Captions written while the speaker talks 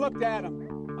looked at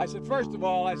him. I said, first of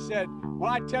all, I said, when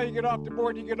I tell you get off the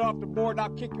board, you get off the board, and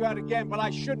I'll kick you out again, but I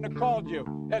shouldn't have called you.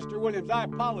 Esther Williams, I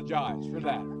apologize for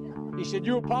that. He said,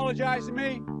 you apologize to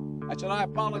me? I said, I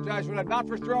apologize for that, not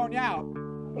for throwing you out,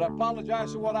 but I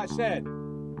apologize for what I said.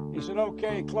 He said,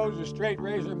 okay, closed the straight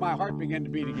razor, and my heart began to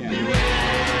beat again.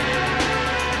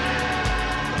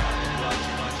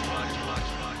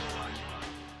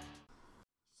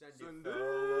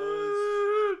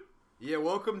 Yeah,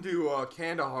 welcome to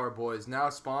Kandahar Boys, now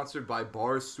sponsored by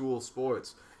Barstool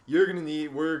Sports. We're gonna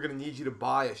need you to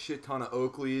buy a shit ton of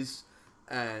Oakleys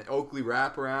and Oakley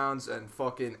wraparounds and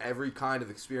fucking every kind of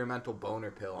experimental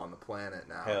boner pill on the planet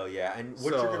now. Hell yeah! And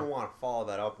what you're gonna want to follow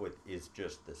that up with is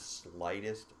just the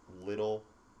slightest little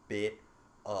bit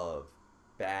of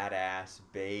badass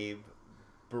babe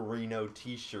Barino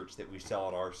T-shirts that we sell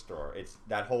at our store. It's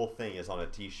that whole thing is on a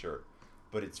T-shirt.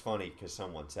 But it's funny because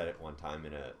someone said it one time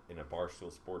in a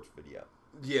Barstool Sports video.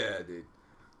 Yeah, dude.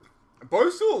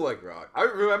 Barstool like rock. I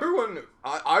remember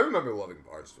loving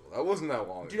Barstool. That wasn't that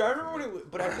long ago. Dude, I remember when it was,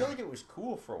 but I feel like it was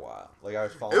cool for a while. Like I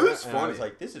was following it, and I was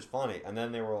like, this is funny. And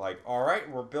then they were like, all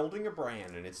right, we're building a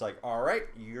brand, and it's like, all right,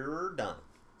 you're done.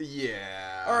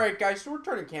 Yeah. All right, guys, so we're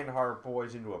turning Kandahar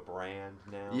Boys into a brand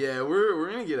now. Yeah,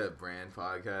 we're gonna get a brand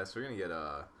podcast. We're gonna get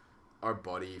our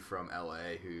buddy from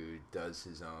LA who does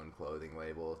his own clothing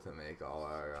label to make all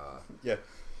our yeah.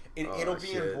 It'll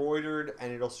be embroidered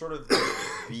and it'll sort of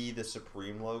be the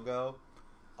Supreme logo,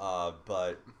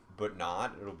 but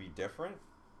not. It'll be different.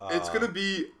 It's gonna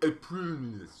be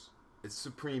it's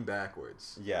Supreme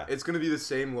backwards. Yeah, it's gonna be the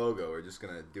same logo. We're just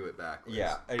gonna do it backwards.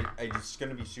 Yeah, it's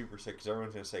gonna be super sick because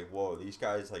everyone's gonna say, "Whoa, these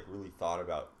guys like really thought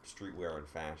about streetwear and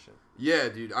fashion." Yeah,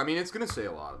 dude. I mean, it's gonna say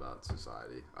a lot about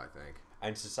society, I think.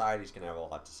 And society's gonna have a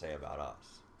lot to say about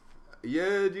us.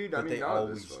 Yeah, dude. But I mean, they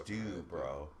always do,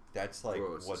 bro. That's like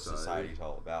what society's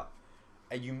all about.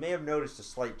 And you may have noticed a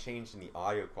slight change in the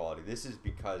audio quality. This is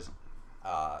because,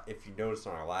 if you noticed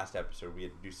on our last episode, we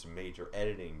had to do some major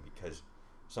editing because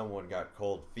someone got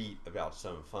cold feet about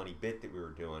some funny bit that we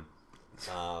were doing.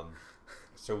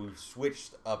 So we've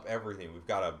switched up everything. We've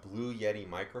got a Blue Yeti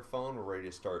microphone. We're ready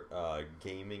to start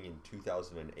gaming in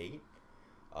 2008.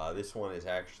 This one is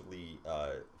actually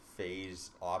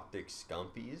Phase Optics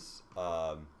Scumpies.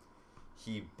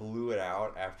 He blew it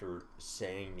out after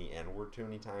saying the N-word too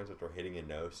many times after hitting a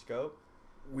no-scope.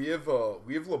 We have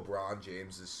LeBron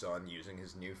James' son using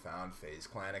his newfound Phase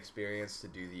Clan experience to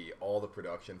do all the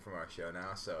production from our show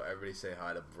now. So everybody say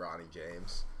hi to Bronny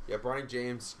James. Yeah, Bronny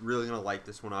James really gonna light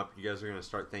this one up. You guys are gonna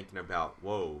start thinking about,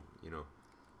 whoa,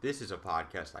 this is a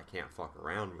podcast I can't fuck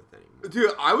around with anymore.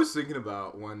 Dude, I was thinking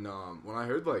about when I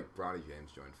heard like Bronny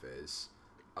James join Phase,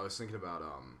 I was thinking about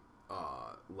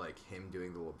like him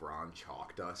doing the LeBron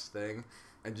chalk dust thing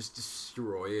and just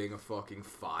destroying a fucking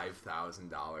 $5,000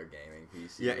 gaming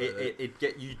PC. Yeah,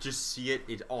 you just see it.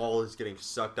 It all is getting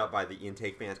sucked up by the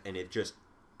intake fans, and it just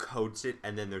coats it,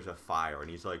 and then there's a fire, and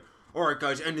he's like, "All right,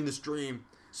 guys, ending the stream.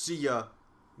 See ya."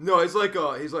 No, he's like,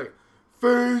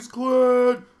 "Phase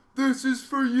Clan, this is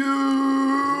for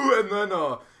you," and then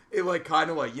it like kind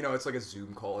of like it's like a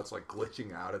Zoom call. It's like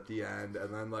glitching out at the end,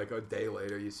 and then like a day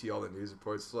later, you see all the news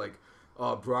reports like,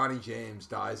 Bronny James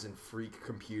dies in freak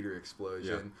computer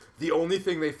explosion. Yeah. The only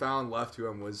thing they found left to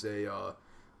him was the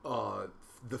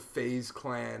FaZe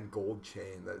Clan gold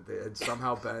chain that they had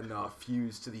somehow been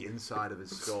fused to the inside of his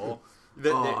skull.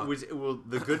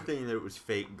 The good thing that it was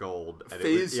fake gold.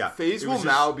 FaZe will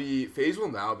now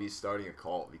be starting a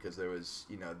cult because there was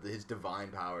his divine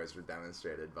powers were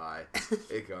demonstrated by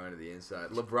it going to the inside.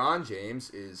 LeBron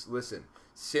James is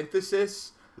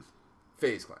synthesis,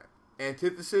 FaZe Clan,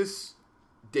 antithesis,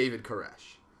 David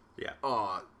Koresh. Yeah.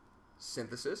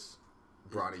 Synthesis,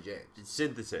 Bronny James.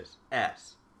 Synthesis,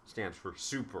 S stands for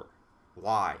super.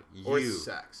 Y, you. Or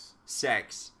sex.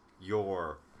 Sex,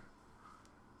 your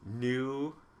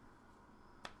new.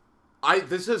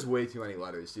 This has way too many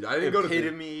letters, dude. I didn't go to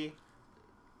epitome.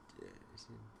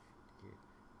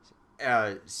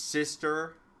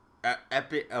 Sister.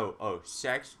 Epic.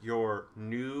 Sex, your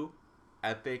new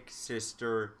epic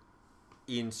sister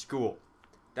in school.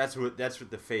 That's what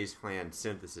the FaZe Clan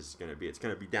synthesis is going to be. It's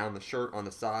going to be down the shirt on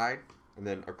the side, and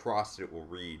then across it will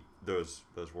read those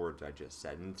words I just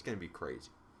said, and it's going to be crazy.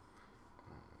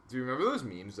 Do you remember those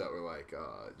memes that were like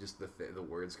just the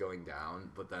words going down,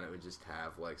 but then it would just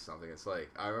have like something? It's like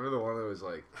I remember the one that was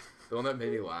like the one that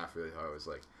made me laugh really hard was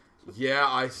like, "Yeah,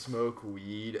 I smoke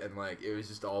weed," and like it was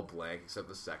just all blank except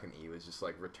the second E was just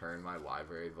like return my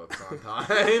library books on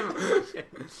time.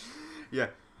 Yeah.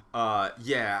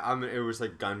 It was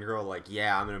like Gun Girl, like,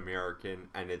 yeah, I'm an American,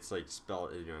 and it's like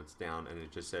spelled, it's down, and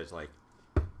it just says like,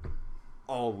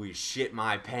 always shit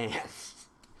my pants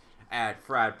at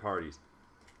frat parties.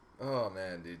 Oh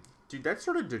man, dude. Dude, that's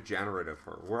sort of degenerate of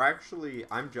her.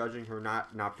 I'm judging her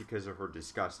not because of her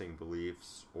disgusting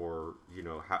beliefs or, you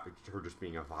know, her just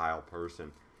being a vile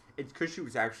person. It's because she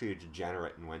was actually a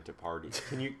degenerate and went to parties.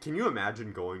 Can you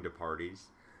imagine going to parties?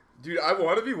 Dude, I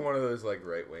want to be one of those, like,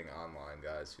 right-wing online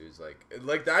guys who's, like,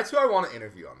 that's who I want to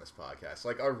interview on this podcast.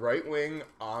 Like, a right-wing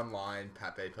online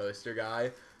Pepe poster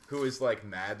guy who is, like,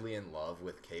 madly in love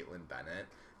with Caitlyn Bennett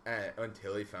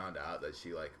until he found out that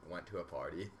she, like, went to a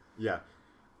party. Yeah.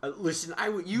 Listen,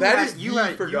 you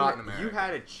You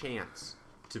had a chance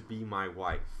to be my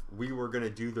wife. We were going to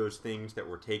do those things that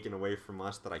were taken away from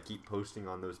us that I keep posting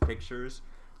on those pictures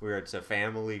where it's a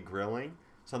family grilling,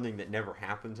 something that never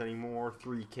happens anymore,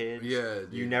 3 kids. Yeah,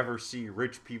 dude. You never see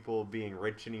rich people being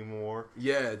rich anymore.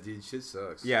 Yeah, dude, shit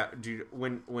sucks. Yeah, dude,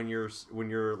 when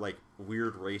you're like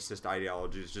weird racist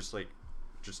ideologies just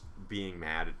being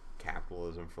mad at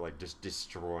capitalism for like just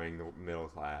destroying the middle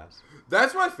class.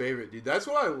 That's my favorite, dude. That's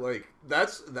what I like.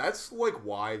 That's like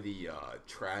why the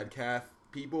tradcath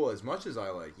people, as much as I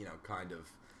like, you know, kind of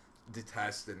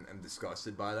detest and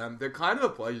disgusted by them, they're kind of a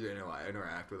pleasure to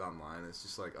interact with online. It's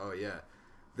just like, oh yeah,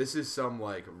 this is some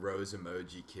like rose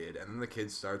emoji kid, and then the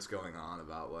kid starts going on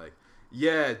about like,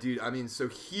 yeah, dude, I mean, so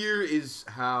here is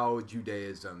how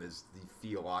Judaism is the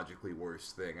theologically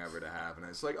worst thing ever to have, and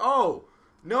it's like, oh,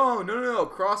 no,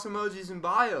 cross emojis in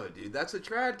bio, dude, that's a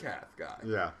tradcath guy.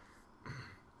 Yeah.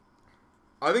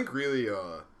 I think really,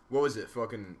 what was it,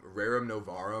 fucking Rerum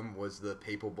Novarum was the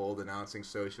papal bull denouncing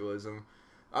socialism.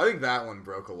 I think that one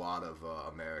broke a lot of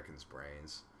Americans'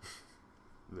 brains.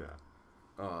 Yeah.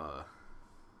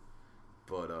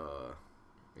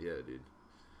 Yeah, dude.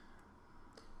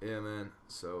 Yeah, man.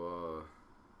 So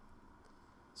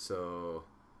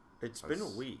it's been a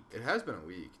week. It has been a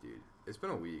week, dude. It's been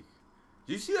a week.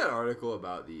 Did you see that article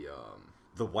about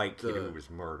the white kid who was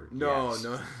murdered? No, yes.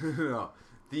 no.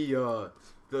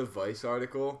 The Vice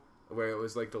article where it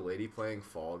was like the lady playing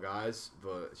Fall Guys,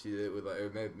 but she did it with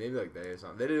like maybe like they or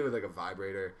something. They did it with like a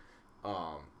vibrator,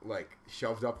 like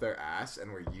shoved up their ass,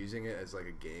 and were using it as like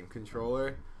a game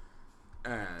controller,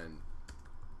 and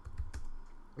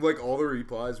like all the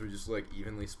replies were just like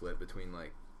evenly split between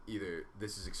like either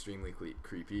this is extremely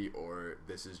creepy or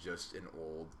this is just an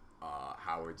old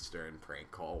Howard Stern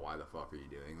prank call. Why the fuck are you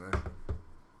doing that?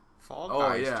 Fall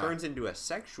Guys turns into a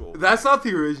sexual. That's not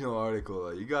the original article,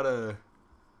 though. You gotta.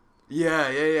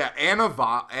 Yeah. Anna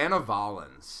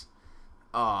Valens.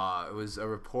 It was a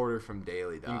reporter from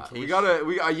Daily Dot. We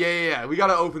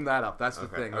gotta open that up. That's the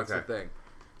thing. That's the thing.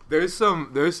 There's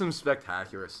some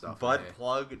spectacular stuff.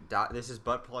 This is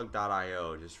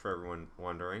buttplug.io, just for everyone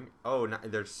wondering. Oh, no,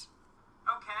 there's.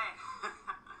 Okay.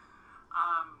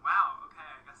 Wow. Okay.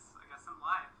 I guess I'm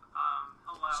live.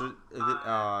 Hello.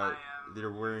 So they're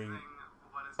wearing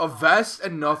a vest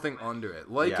and nothing under it,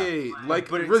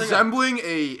 resembling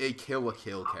a Kill la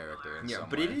Kill character. In some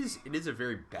but way. it is a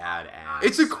very badass.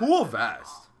 It's a cool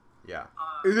vest. Yeah.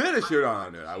 If they had a shirt on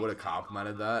under it, I would have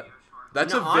complimented that.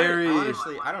 That's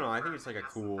honestly, I don't know. I think it's like a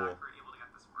cool.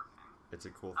 It's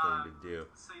a cool thing to do.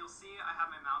 So you'll see, I have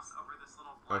my mouse over this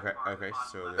little. Okay.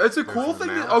 So it's a cool thing.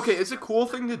 It's a cool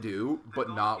thing to do, but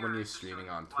not when you're streaming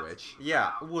on Twitch.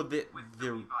 Yeah. Well,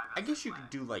 I guess you could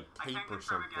do like tape or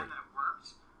something. Again that it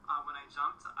worked. When I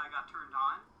jumped, I got turned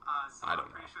on. So I'm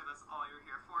pretty sure that's all you're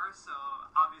here for. So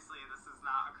obviously, this is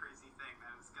not a crazy thing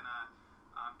that is gonna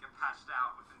get patched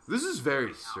out within. This is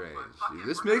very strange, dude.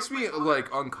 This makes me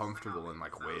like uncomfortable in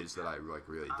like ways that I like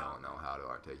really don't know how to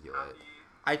articulate.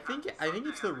 I think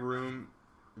it's the room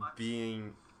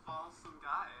being.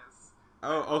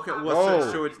 Oh, okay. Well,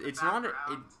 so it's not.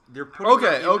 They're putting.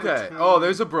 Okay. Oh,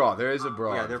 there's a bra. There is a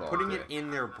bra. Yeah, they're putting it in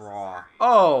their bra.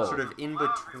 Oh. Sort of in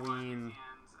between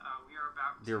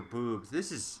their boobs.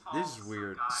 This is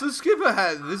weird. So skip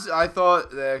ahead. I thought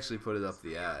they actually put it up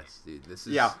the ass, dude. This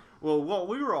is. Yeah. Well, what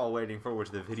we were all waiting for was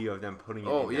the video of them putting it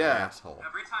in their asshole.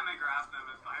 Every time I grab them,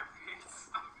 it vibrates.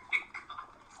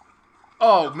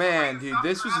 Oh man, dude,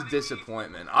 this was a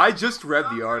disappointment. I just read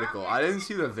the article. I didn't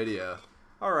see the video.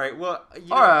 All right. Well,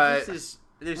 this is.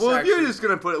 Well, if you're just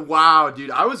gonna put it, wow, dude,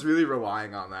 I was really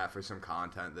relying on that for some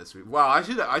content this week. Wow,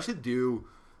 I should do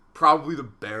probably the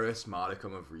barest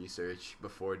modicum of research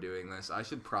before doing this. I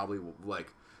should probably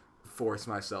like force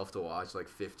myself to watch like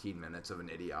 15 minutes of an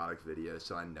idiotic video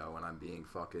so I know when I'm being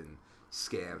fucking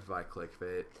scammed by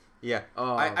clickbait. Yeah,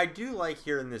 I do like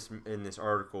here in this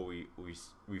article we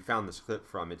found this clip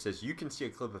from. It says you can see a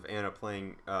clip of Anna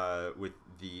playing with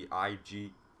the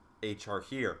IGHR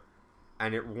here,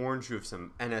 and it warns you of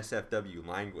some NSFW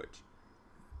language.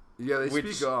 Yeah, they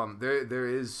speak. There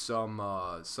is some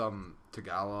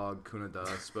Tagalog,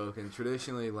 Kunada spoken.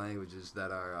 Traditionally, languages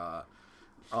that are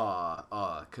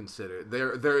considered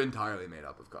they're entirely made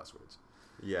up of cuss words.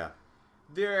 Yeah,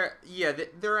 they're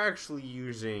actually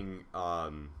using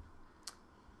what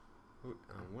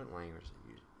language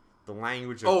they use? The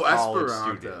language of college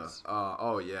Esperanto. students.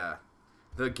 Yeah,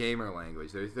 the gamer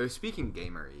language. They're speaking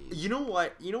gamerese. You know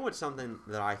what? Something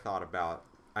that I thought about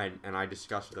and I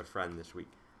discussed with a friend this week.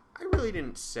 I really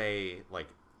didn't say like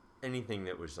anything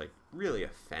that was like really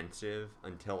offensive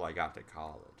until I got to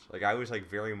college. Like I was like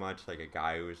very much like a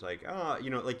guy who was like,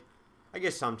 like I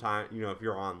guess sometimes, if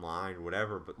you're online or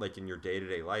whatever, but like in your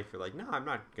day-to-day life, you're like, no, I'm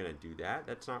not going to do that.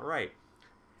 That's not right.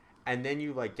 And then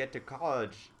you like get to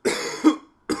college,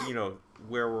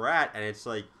 where we're at, and it's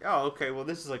like, oh, okay, well,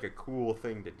 this is like a cool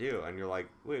thing to do. And you're like,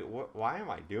 wait, why am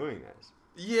I doing this?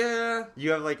 Yeah.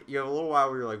 You have a little while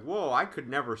where you're like, whoa, I could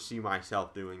never see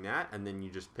myself doing that. And then you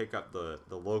just pick up the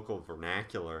local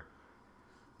vernacular.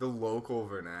 The local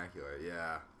vernacular,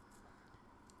 yeah.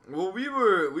 Well, we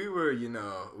were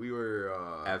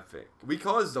epic. We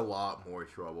caused a lot more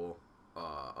trouble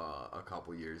a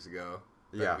couple years ago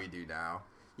than we do now.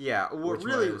 Yeah, which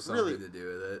really has something to do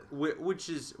with it. Which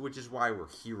is why we're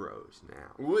heroes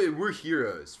now. We're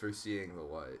heroes for seeing the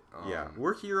light. Yeah,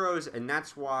 we're heroes, and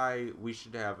that's why we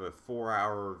should have a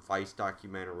 4-hour Vice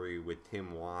documentary with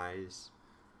Tim Wise.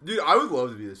 Dude, I would love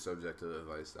to be the subject of the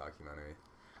Vice documentary.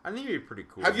 I think it'd be pretty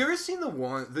cool. Have you ever seen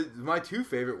my two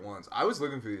favorite ones? I was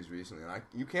looking through these recently, and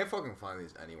you can't fucking find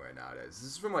these anywhere nowadays.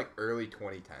 This is from like early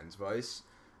 2010s Vice.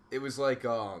 It was like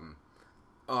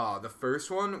the first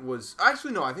one was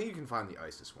actually no. I think you can find the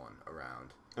ISIS one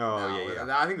around. Oh now.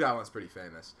 yeah. I think that one's pretty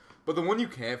famous. But the one you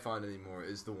can't find anymore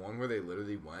is the one where they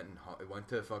literally went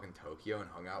to fucking Tokyo and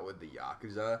hung out with the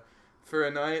Yakuza for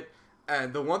a night.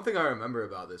 And the one thing I remember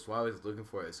about this, while I was looking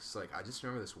for it, is because like I just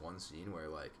remember this one scene where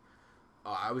like.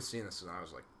 I was seeing this when I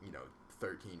was like,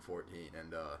 13, 14,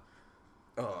 and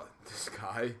this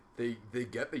guy, they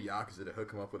get the Yakuza to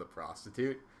hook him up with a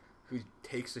prostitute who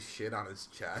takes a shit on his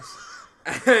chest,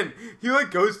 and he like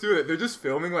goes through it. They're just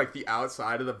filming like the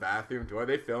outside of the bathroom door.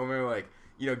 They film her like,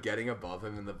 getting above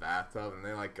him in the bathtub, and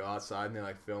they like go outside and they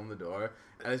like film the door,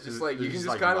 and it's just like you can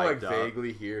just kind of like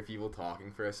vaguely hear people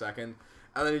talking for a second,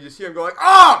 and then you just hear him go like,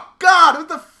 "Oh God, what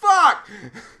the fuck."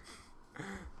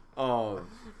 Oh,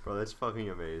 bro, that's fucking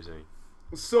amazing.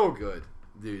 So good,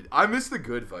 dude. I miss the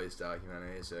good Vice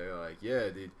documentary. So, like, yeah,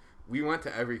 dude, we went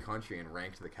to every country and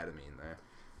ranked the ketamine there.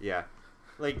 Yeah,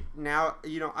 like now,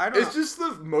 I don't. It's just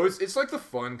the most. It's like the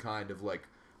fun kind of like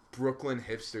Brooklyn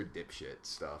hipster dipshit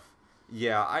stuff.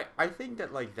 Yeah, I think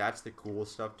that like that's the cool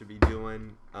stuff to be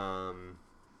doing. Yeah.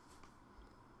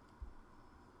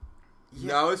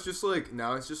 Now it's just like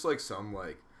some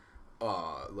like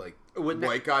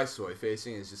white guy soy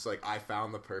facing is just like, I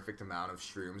found the perfect amount of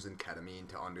shrooms and ketamine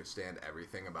to understand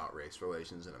everything about race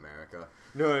relations in America.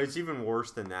 No, it's even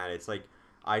worse than that. It's like,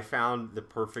 I found the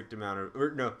perfect amount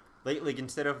of, like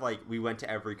instead of like we went to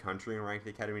every country and ranked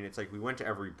the ketamine, it's like we went to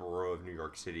every borough of New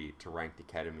York City to rank the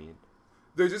ketamine.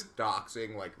 They're just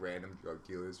doxing like random drug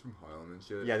dealers from Harlem and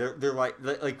shit. Yeah, they're like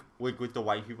with the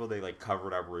white people, they like cover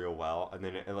it up real well, and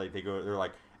then they're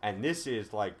like, and this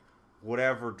is like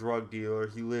whatever drug dealer,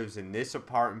 he lives in this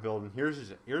apartment building. Here's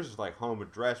his like home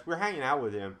address. We're hanging out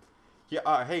with him.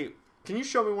 Yeah. Hey, can you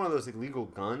show me one of those illegal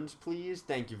guns, please?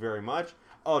 Thank you very much.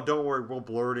 Oh, don't worry, we'll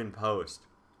blur it in post.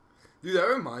 Dude, that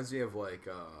reminds me of like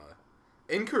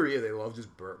in Korea they love just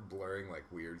blurring like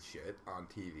weird shit on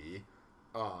TV.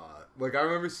 Like I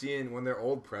remember seeing when their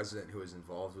old president who was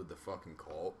involved with the fucking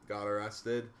cult got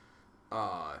arrested.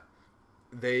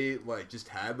 They like just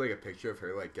had like a picture of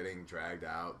her like getting dragged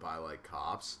out by like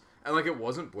cops, and like it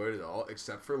wasn't blurred at all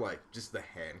except for like just the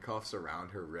handcuffs around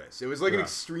her wrists. It was like an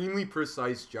extremely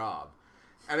precise job,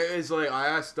 and it was like I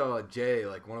asked Jay,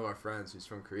 like one of our friends who's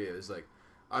from Korea,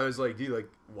 I was like, dude, like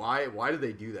why did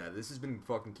they do that? This has been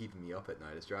fucking keeping me up at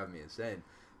night. It's driving me insane.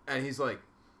 And he's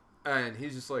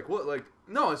just like, what? Like,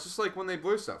 no, it's just like when they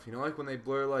blur stuff, like when they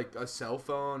blur like a cell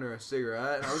phone or a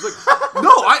cigarette. And I was like, no,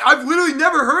 I've literally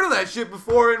never heard of that shit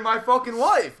before in my fucking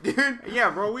life, dude. Yeah,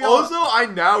 bro. I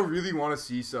now really want to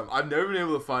see some. I've never been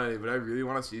able to find any, but I really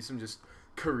want to see some just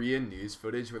Korean news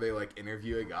footage where they like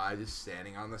interview a guy just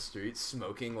standing on the street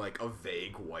smoking like a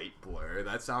vague white blur.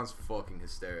 That sounds fucking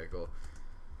hysterical.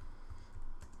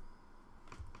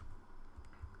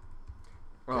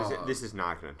 This is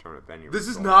not going to turn up any This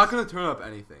results. is not going to turn up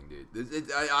anything, dude.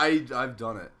 I've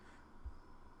done it.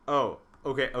 Oh,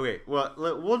 Okay. Well,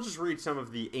 we'll just read some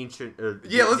of the ancient.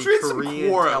 Let's read some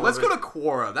Quora. Let's go to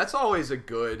Quora. That's always a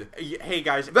good. Hey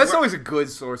guys, that's always a good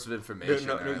source of information.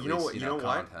 No, you know what? You know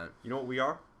what? You know what we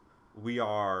are? We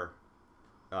are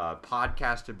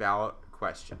podcast about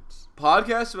questions.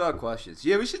 Podcast about questions.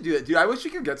 Yeah, we should do that, dude. I wish we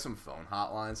could get some phone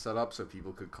hotlines set up so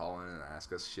people could call in and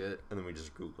ask us shit, and then we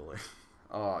just Google it.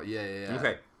 Oh yeah.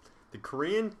 Okay. The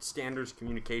Korean Standards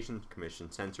Communications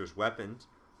Commission censors weapons.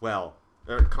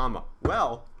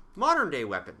 Modern day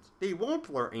weapons. They won't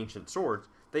blur ancient swords.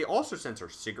 They also censor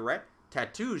cigarette,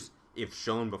 tattoos, if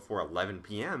shown before 11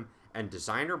 p.m., and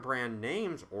designer brand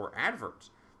names or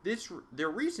adverts. Their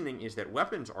reasoning is that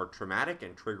weapons are traumatic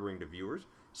and triggering to viewers,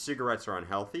 cigarettes are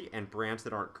unhealthy, and brands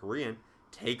that aren't Korean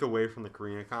take away from the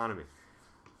Korean economy.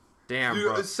 Damn,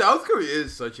 dude, bro. South Korea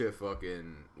is such a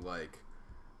fucking, like...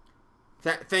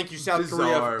 Thank you, South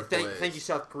Korea. Thank you,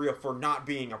 South Korea, for not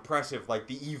being oppressive like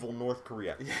the evil North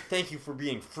Korea. Thank you for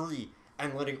being free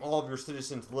and letting all of your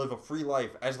citizens live a free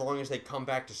life as long as they come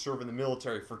back to serve in the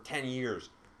military for 10 years.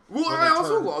 Well, I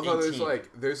also love how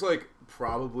there's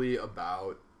probably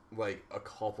about like a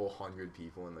couple hundred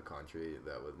people in the country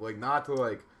that would like, not to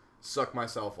like suck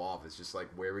myself off. It's just like,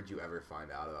 where would you ever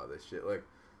find out about this shit? Like,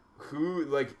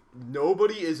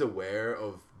 nobody is aware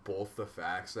of both the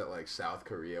facts that like South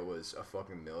Korea was a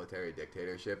fucking military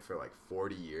dictatorship for like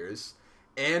 40 years,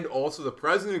 and also the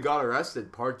president who got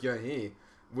arrested, Park Geun-hye,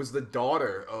 was the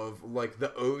daughter of like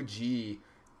the OG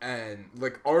and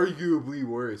like arguably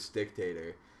worse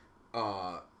dictator,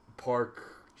 Park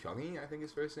Chung-hee, I think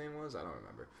his first name was. I don't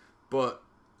remember, but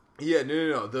yeah,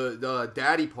 no. The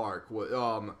daddy Park was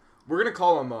we're gonna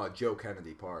call him Joe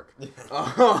Kennedy Park.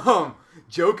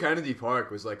 Joe Kennedy Park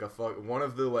was like one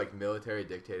of the like military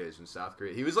dictators in South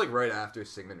Korea. He was like right after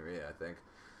Syngman Rhee, I think.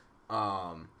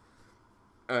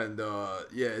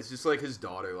 It's just like his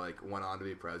daughter like went on to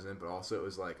be president, but also it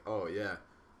was like, oh yeah,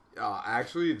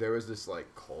 actually there was this like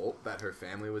cult that her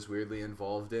family was weirdly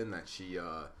involved in that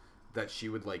she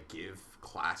would like give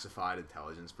classified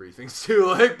intelligence briefings to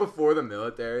like before the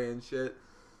military and shit.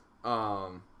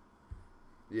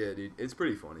 Yeah, dude, it's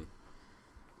pretty funny.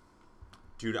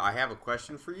 Dude, I have a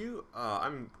question for you.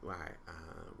 We're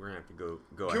gonna have to go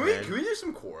can ahead. Can we do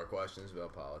some core questions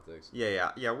about politics?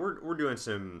 Yeah. We're doing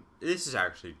some. This is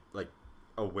actually like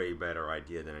a way better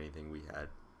idea than anything we had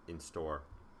in store.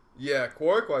 Yeah,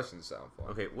 core questions sound fun.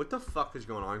 Okay, what the fuck is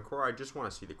going on, Core? I just want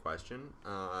to see the question.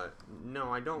 No,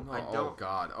 I don't. No, I don't.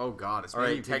 Oh god. It's all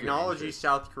right. Technology,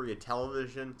 South Korea,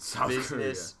 television,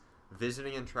 business,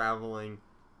 visiting and traveling,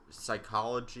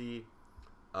 psychology,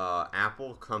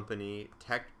 Apple company,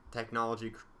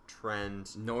 technology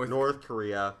trends, North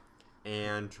Korea,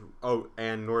 and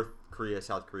North Korea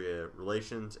South Korea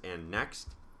relations, and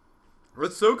next.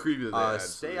 What's so creepy that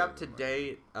stay up to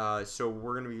date. So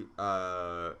we're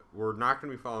not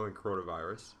gonna be following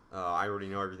coronavirus. I already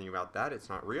know everything about that. It's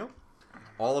not real.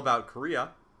 All about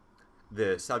Korea.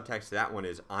 The subtext to that one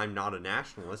is I'm not a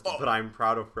nationalist, but I'm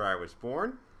proud of where I was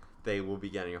born. They will be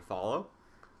getting a follow.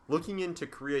 Looking into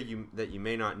Korea that you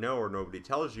may not know or nobody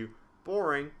tells you.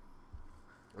 Boring.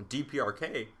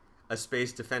 DPRK, a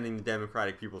space defending the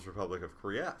Democratic People's Republic of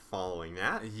Korea. Following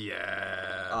that.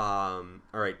 Yeah.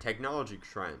 All right, technology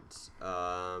trends. Do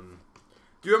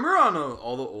you remember on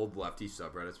all the old lefty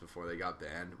subreddits before they got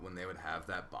banned, when they would have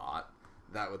that bot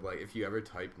that would, like, if you ever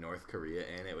typed North Korea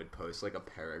in, it would post, like, a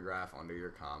paragraph under your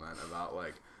comment about,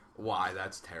 like, why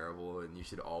that's terrible and you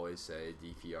should always say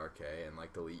DPRK and,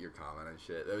 like, delete your comment and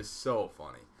shit. That was so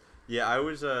funny. Yeah, I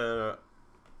was,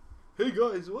 Hey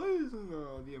guys, why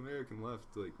isn't the American left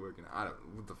like working?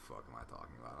 What the fuck am I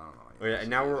talking about? I don't know. Oh, yeah, and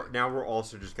now we're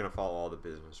also just gonna follow all the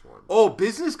business ones. Oh,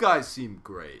 business guys seem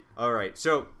great. All right,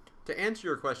 so to answer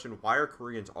your question, why are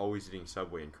Koreans always eating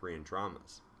Subway in Korean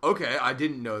dramas? Okay, I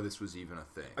didn't know this was even a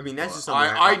thing. I mean, that's just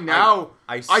something I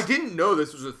didn't know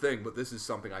this was a thing, but this is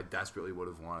something I desperately would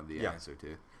have wanted the answer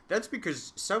to. That's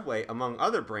because Subway, among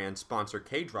other brands, sponsor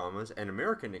K-dramas, and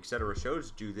American, etc.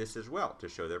 shows do this as well to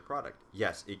show their product.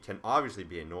 Yes, it can obviously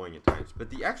be annoying at times, but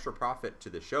the extra profit to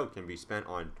the show can be spent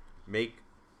to make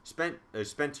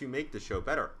the show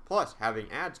better. Plus, having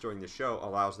ads during the show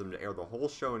allows them to air the whole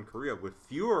show in Korea with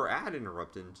fewer ad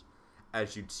interruptions,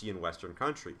 as you'd see in Western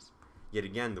countries. Yet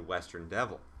again, the Western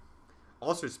devil.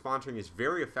 Also, sponsoring is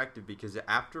very effective because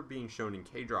after being shown in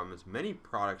K-dramas, many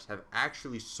products have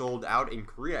actually sold out in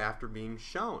Korea after being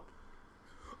shown.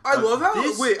 I love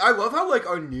how like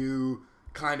our new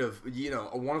kind of,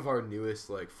 one of our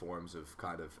newest like forms of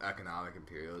kind of economic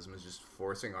imperialism is just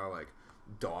forcing our like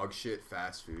dog shit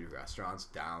fast food restaurants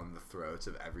down the throats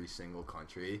of every single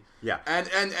country. Yeah.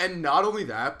 And not only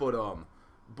that, but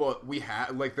but we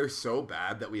have like they're so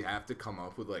bad that we have to come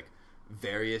up with like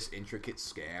various intricate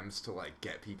scams to like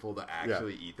get people to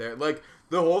actually eat there. Like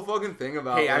the whole fucking thing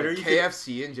about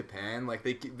KFC in Japan, like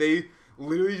they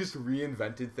literally just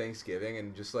reinvented Thanksgiving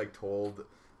and just like told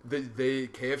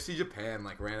KFC Japan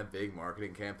like ran a big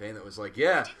marketing campaign that was like,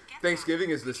 yeah,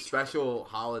 Thanksgiving is this special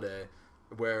holiday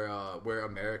where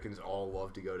Americans all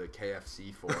love to go to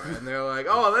KFC for, and they're like,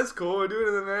 oh, that's cool, we're doing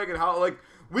an American holiday. Like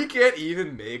we can't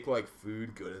even make like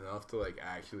food good enough to like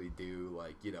actually do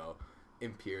like, you know,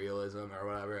 imperialism or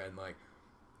whatever,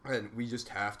 and we just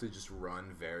have to just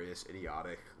run various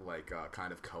idiotic like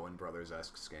kind of Coen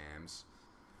Brothers-esque scams.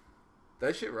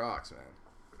 That shit rocks,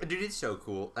 man. Dude, it's so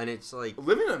cool, and it's like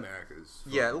living in America is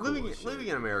living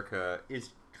in America is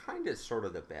kind of sort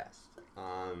of the best.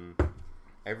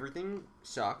 Everything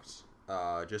sucks,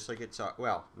 just like it sucks.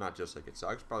 Well, not just like it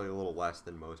sucks. Probably a little less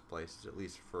than most places, at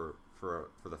least for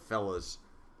the fellas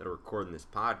that are recording this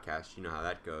podcast. You know how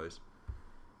that goes.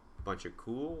 Bunch of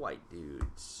cool white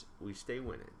dudes. We stay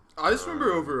winning. I just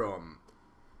remember over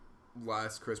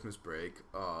last Christmas break,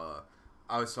 I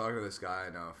was talking to this guy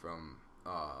I know from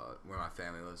where my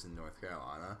family lives in North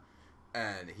Carolina,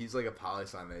 and he's like a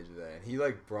poli-sci major there, and he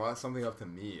like brought something up to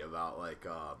me about like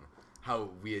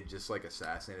how we had just like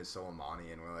assassinated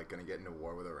Soleimani and we're like gonna get into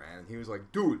war with Iran, and he was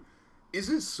like, dude,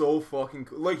 isn't it so fucking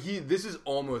cool? Like this is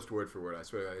almost word for word, I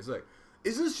swear to God. He's like,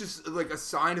 isn't this just like a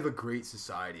sign of a great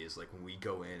society is like when we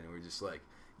go in and we're just like,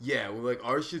 yeah, we're like,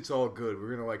 our shit's all good, we're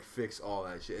gonna like fix all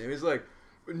that shit. And it was like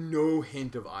no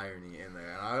hint of irony in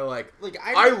there, and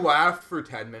I laughed for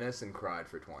 10 minutes and cried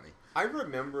for 20. I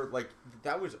remember like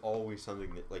that was always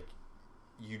something that like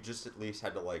you just at least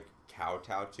had to like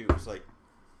kowtow to. It was like,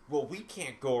 well, we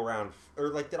can't go around, or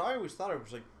like that I always thought it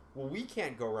was like, well, we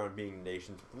can't go around being the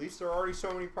nation's police. There are already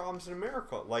so many problems in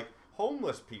America, like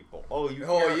homeless people.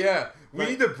 Yeah, we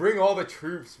need to bring all the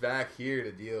troops back here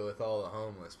to deal with all the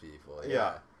homeless people.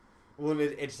 Yeah. Well,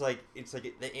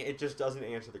 it just doesn't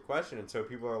answer the question, and so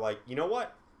people are like, you know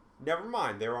what? Never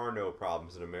mind. There are no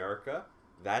problems in America.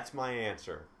 That's my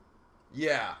answer.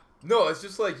 Yeah. No, it's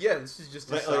just like, yeah, this is just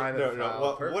a sign of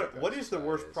how perfect what is the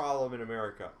worst problem in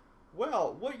America?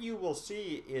 Well, what you will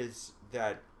see is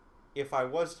that if I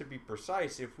was to be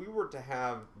precise, if we were to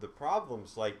have the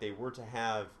problems like they were to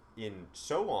have in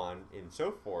so on and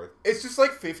so forth. It's just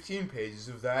like 15 pages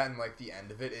of that, and like the end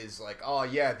of it is like, oh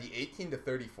yeah, the 18 to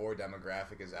 34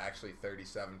 demographic is actually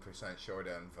 37% short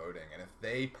on voting, and if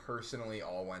they personally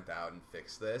all went out and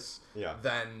fixed this,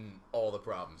 then all the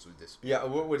problems would disappear. Yeah,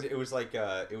 it was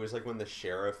like when the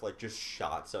sheriff like just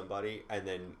shot somebody, and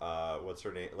then what's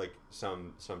her name? Like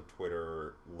some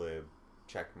Twitter lib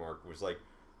checkmark was like,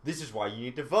 this is why you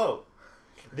need to vote.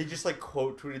 They just like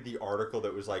quote tweeted the article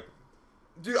that was like,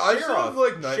 dude, I just have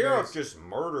like nightmares. Sheriff just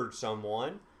murdered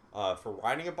someone for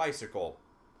riding a bicycle.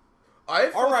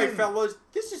 All right, fellas,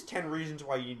 this is 10 reasons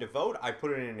why you need to vote. I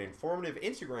put it in an informative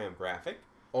Instagram graphic.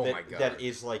 My God. That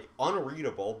is like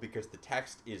unreadable because the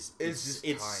text is it's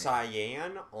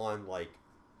cyan on like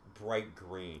bright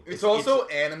green. It's also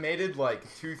animated like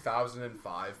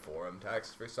 2005 forum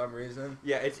text for some reason.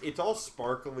 Yeah, it's all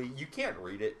sparkly. You can't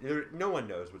read it. No one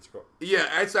knows what's going.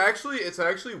 Yeah, it's actually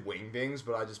wingdings,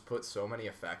 but I just put so many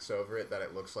effects over it that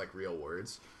it looks like real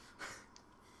words.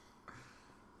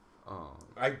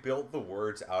 I built the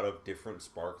words out of different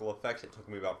sparkle effects. It took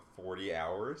me about 40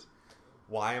 hours.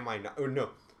 Why am I not? Oh no.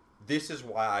 This is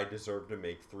why I deserve to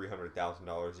make $300,000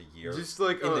 a year. Just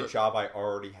like in the job I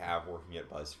already have working at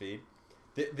BuzzFeed.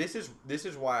 This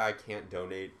is why I can't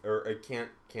donate or I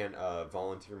can't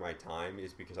volunteer my time,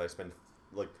 is because I spend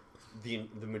like the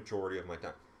majority of my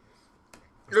time.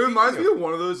 It reminds me of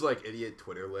one of those like idiot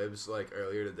Twitter libs like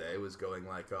earlier today was going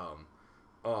like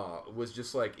was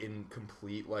just like in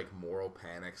complete like moral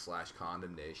panic /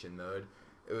 condemnation mode.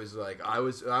 It was like I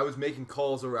was making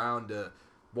calls around to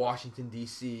Washington,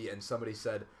 D.C., and somebody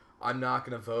said, I'm not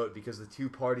going to vote because the two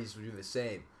parties would do the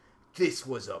same. This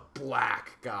was a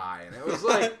black guy. And it was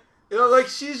like, you know, like,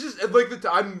 she's just, like,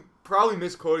 I'm probably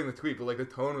misquoting the tweet, but, like, the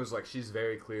tone was like, she's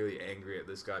very clearly angry at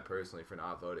this guy personally for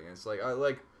not voting. And it's like,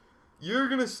 you're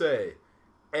going to say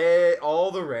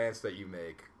all the rants that you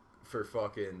make for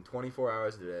fucking 24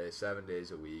 hours a day, 7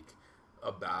 days a week,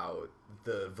 about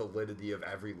the validity of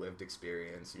every lived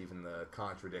experience, even the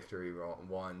contradictory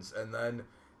ones, and then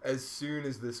as soon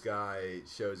as this guy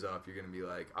shows up, you're gonna be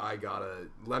like,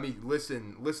 let me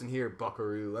listen here,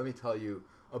 buckaroo, let me tell you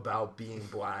about being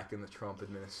black in the Trump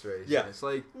administration. Yeah. It's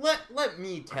like, let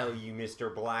me tell you,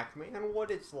 Mr. Black Man,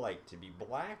 what it's like to be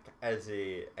black as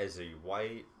a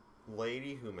white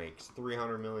lady who makes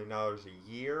 $300 million a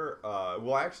year.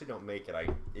 Well, I actually don't make it.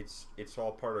 It's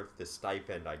all part of the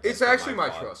stipend I get. It's actually my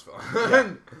trust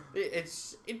fund. Yeah.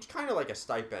 It's kind of like a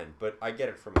stipend, but I get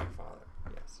it from my father.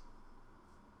 Yes.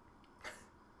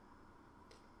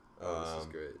 This is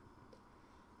great.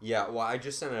 Yeah, well, I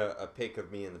just sent a pic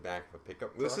of me in the back of a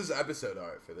pickup truck. This is episode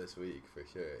art for this week, for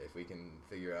sure, if we can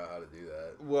figure out how to do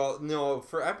that. Well, no,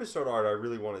 for episode art, I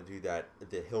really want to do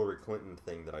the Hillary Clinton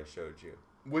thing that I showed you.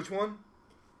 Which one?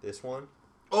 This one?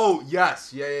 Oh,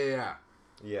 yes. Yeah.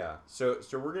 Yeah. So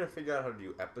we're going to figure out how to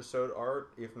do episode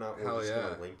art. If not, we're just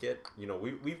going to link it. You know,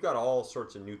 we've got all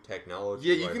sorts of new technology.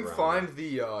 Yeah, you can find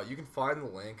the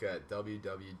link at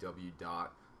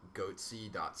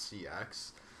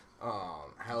www.goatsea.cx.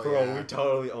 Bro, we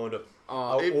totally owned it.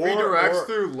 It redirects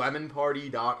through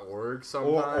lemonparty.org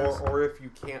sometimes. Or if you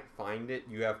can't find it,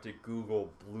 you have to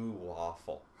Google blue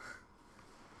waffle.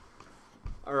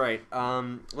 All right,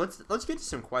 let's get to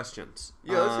some questions.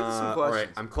 Yeah, let's get to some questions. All right,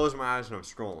 I'm closing my eyes and I'm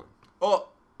scrolling.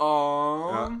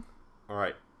 All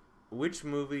right, which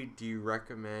movie do you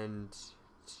recommend?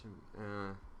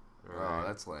 Oh,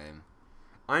 that's lame.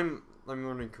 I'm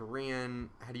learning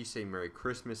Korean. How do you say Merry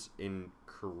Christmas in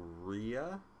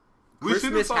Korea?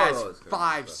 Christmas has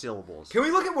 5 syllables. Can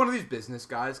we look at one of these business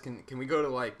guys? Can we go to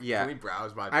can we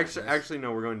browse by business? Actually,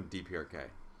 no. We're going to dprk.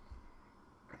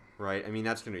 Right? I mean,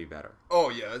 that's going to be better.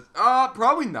 Oh yeah.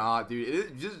 Probably not,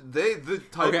 dude. The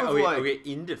type of okay.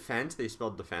 In defense, they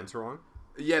spelled defense wrong.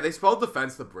 Yeah, they spelled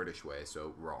defense the British way,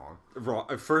 so wrong.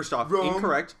 Wrong. First off,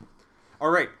 incorrect. All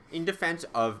right. In defense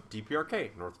of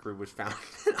DPRK, North Korea was founded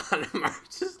on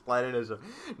Marxist-Leninism.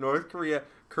 North Korea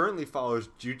currently follows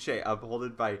Juche,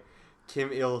 upholded by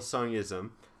Kim Il-sungism,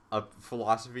 a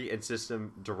philosophy and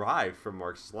system derived from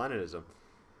Marxist-Leninism.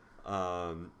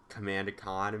 Command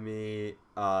economy.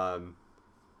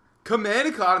 Command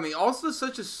economy, also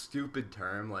such a stupid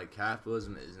term. Like,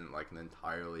 capitalism isn't like an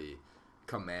entirely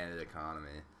commanded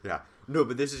economy. Yeah. No,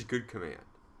 but this is good command.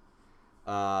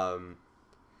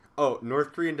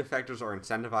 North Korean defectors are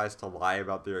incentivized to lie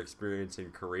about their experience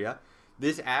in Korea.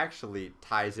 This actually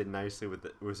ties in nicely with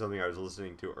something I was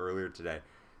listening to earlier today.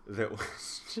 That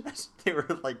was they were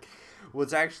like, well,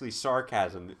 it's actually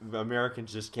sarcasm.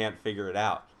 Americans just can't figure it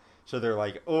out. So they're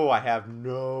like, oh, I have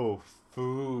no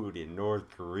food in North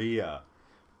Korea.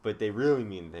 But they really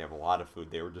mean they have a lot of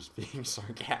food. They were just being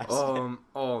sarcastic.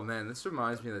 Oh man, this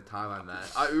reminds me of the time I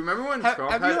met. Remember when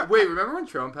remember when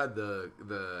Trump had the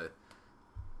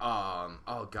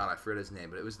oh god, I forget his name,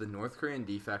 but it was the North Korean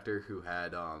defector who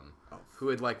had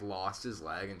like lost his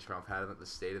leg, and Trump had him at the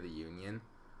State of the Union.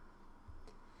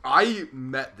 I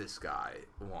met this guy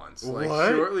once, like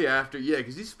shortly after,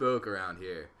 because he spoke around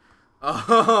here,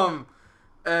 and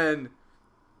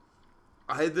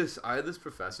I had this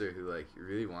professor who like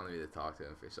really wanted me to talk to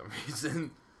him for some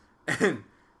reason, and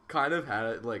kind of had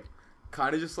it like,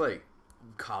 kind of just like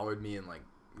collared me and like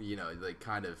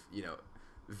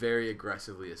very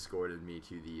aggressively escorted me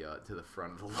to the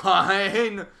front of the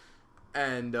line,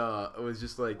 and it was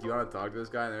just like, do you want to talk to this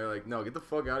guy? And they were like, no, get the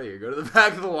fuck out of here, go to the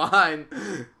back of the line.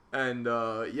 And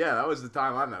that was the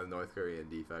time I met a North Korean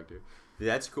defector.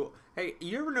 That's cool. Hey,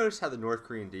 you ever notice how the North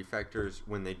Korean defectors,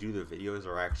 when they do the videos,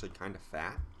 are actually kind of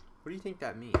fat? What do you think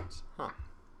that means? Huh.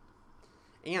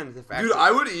 And the fact, dude,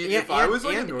 I would eat if I was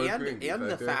like a North Korean defector. And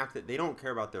the fact that they don't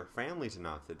care about their families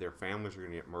enough, that their families are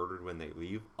going to get murdered when they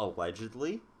leave,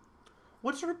 allegedly.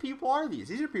 What sort of people are these?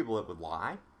 These are people that would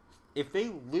lie. If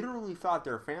they literally thought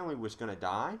their family was going to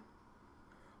die.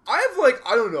 I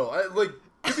don't know.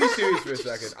 To be serious for a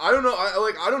second, I don't know.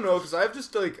 I don't know, because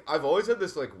I've always had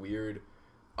this like weird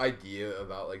idea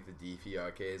about like the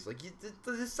DPRKs. Like,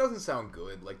 this doesn't sound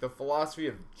good. Like, the philosophy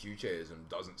of Jucheism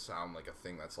doesn't sound like a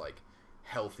thing that's like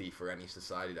healthy for any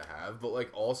society to have. But like,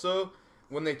 also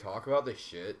when they talk about the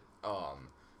shit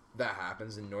that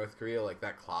happens in North Korea, like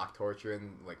that clock torture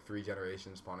and like 3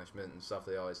 generations punishment and stuff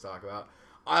they always talk about,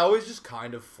 I always just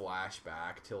kind of flash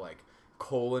back to like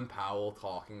Colin Powell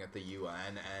talking at the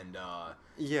UN and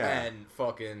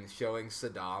fucking showing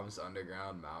Saddam's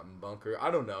underground mountain bunker.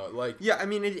 I don't know, like, yeah, I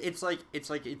mean, it's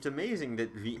amazing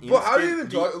that the instant, but how do you even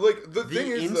talk? Like, the thing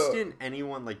is, instant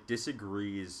anyone like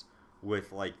disagrees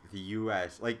with like the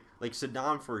U.S., like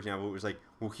Saddam, for example, it was like,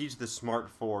 well, he's the smart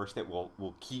force that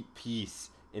will keep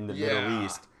peace in the Middle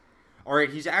East. All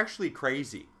right, he's actually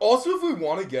crazy. Also, if we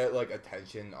want to get like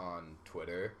attention on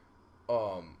Twitter,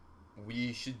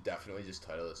 we should definitely just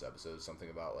title this episode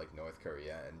something about like North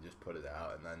Korea and just put it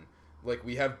out, and then like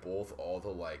we have both all the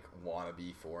like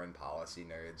wannabe foreign policy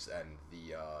nerds and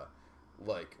the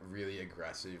like really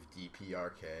aggressive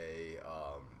DPRK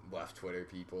left Twitter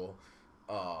people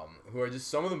who are just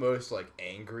some of the most like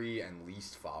angry and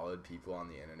least followed people on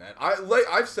the internet.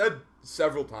 I've said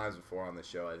several times before on the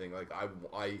show. I think like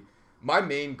my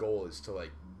main goal is to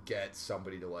like get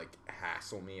somebody to like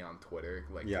hassle me on Twitter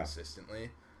like consistently.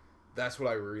 That's what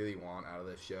I really want out of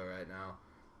this show right now.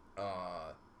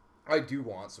 I do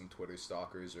want some Twitter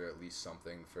stalkers, or at least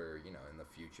something for, you know, in the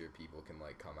future people can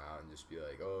like come out and just be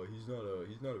like, oh, he's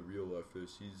not a real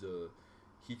leftist.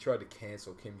 He tried to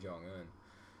cancel Kim Jong-un.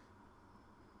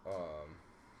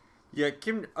 Yeah,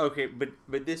 Kim. Okay, but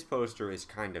this poster is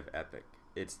kind of epic.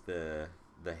 It's the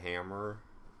hammer,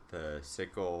 the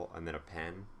sickle, and then a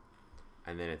pen,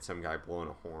 and then it's some guy blowing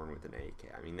a horn with an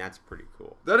AK. I mean, that's pretty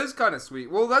cool. That is kind of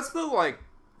sweet. Well, that's the like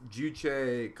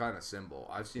Juche kind of symbol.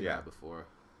 I've seen that before.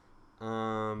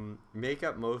 Make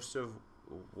up most of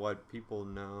what people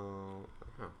know.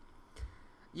 Huh.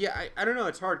 Yeah, I don't know.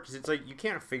 It's hard because it's like you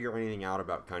can't figure anything out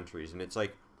about countries, and it's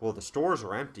like, well, the stores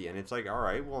are empty, and it's like, all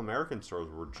right, well, American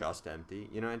stores were just empty.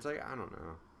 You know, it's like, I don't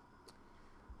know.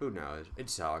 Who knows?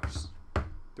 It sucks.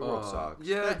 The world sucks.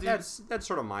 Yeah, that's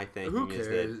sort of my thinking. Who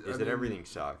cares? Is that everything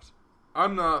sucks.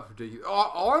 I'm not particular.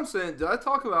 All I'm saying, did I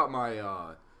talk about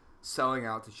my selling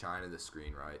out to China the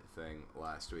screenwrite thing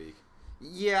last week?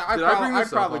 Yeah, I'd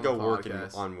probably go working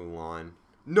on Mulan.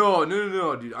 No,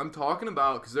 dude. I'm talking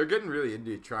about, because they're getting really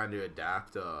into trying to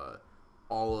adapt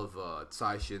all of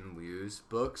Cixin Liu's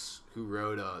books, who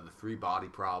wrote The Three Body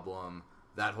Problem,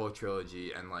 that whole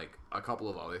trilogy, and like a couple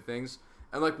of other things.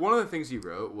 And like one of the things he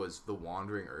wrote was The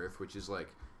Wandering Earth, which is like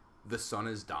the sun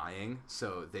is dying,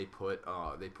 so they put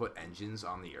engines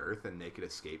on the Earth and make it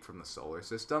escape from the solar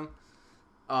system.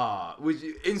 Which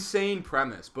insane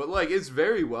premise, but like it's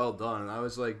very well done. And I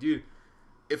was like, dude,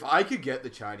 if I could get the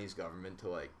Chinese government to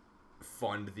like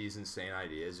fund these insane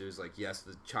ideas, it was like, yes,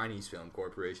 the Chinese Film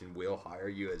Corporation will hire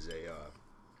you as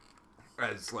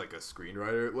like a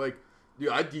screenwriter. Like, dude,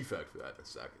 I'd defect for that in a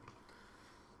second.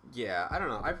 Yeah, I don't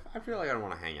know. I feel like I don't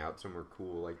want to hang out somewhere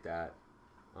cool like that.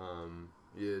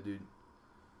 Yeah, dude.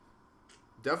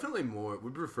 Definitely more.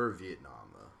 Would prefer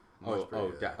Vietnam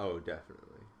though. Definitely.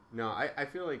 No, I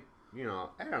feel like, you know,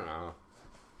 I don't know.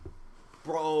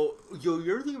 Bro, you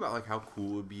ever think about like how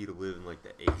cool it would be to live in like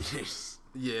the 80s?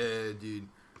 Yeah, dude.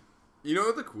 You know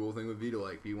what the cool thing would be to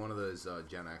like be one of those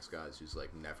Gen X guys who's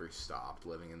like never stopped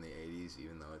living in the 80s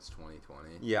even though it's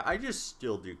 2020? Yeah, I just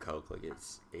still do coke like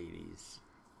it's 80s.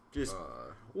 Just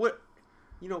what,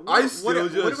 you know,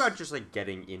 what about just like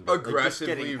getting into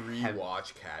aggressively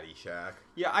rewatch Caddyshack?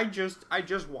 Yeah, I just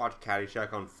watched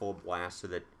Caddyshack on full blast so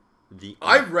that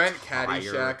I rent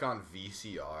Caddyshack on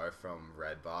VCR from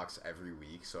Redbox every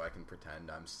week so I can pretend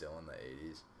I'm still in the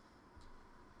 80s.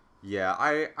 Yeah,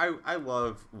 I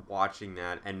love watching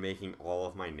that and making all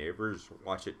of my neighbors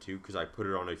watch it too because I put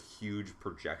it on a huge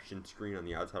projection screen on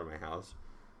the outside of my house.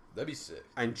 That'd be sick.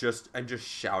 And just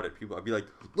shout at people. I'd be like,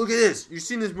 "Look at this! You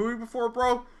seen this movie before,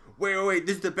 bro? Wait!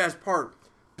 This is the best part.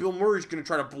 Bill Murray's gonna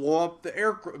try to blow up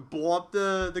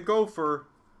the gopher."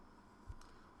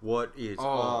 What is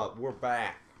up? We're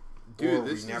back, dude.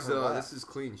 This is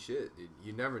clean shit, dude.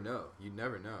 You never know.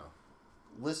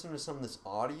 Listen to some of this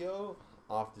audio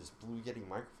off this Blue Yeti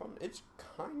microphone. It's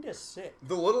kind of sick.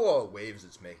 The little waves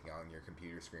it's making on your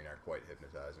computer screen are quite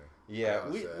hypnotizing. Yeah,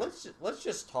 let's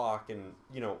just talk, and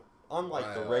you know,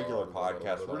 unlike the regular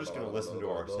podcast, we're just gonna listen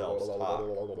to ourselves talk.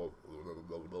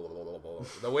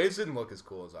 The waves didn't look as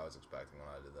cool as I was expecting when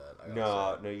I did that.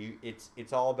 No,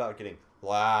 it's all about getting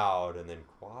loud and then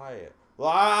quiet,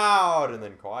 loud and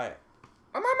then quiet.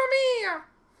 Mamma mia!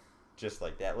 Just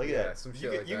like that. Look at that. Some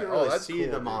shit You can really see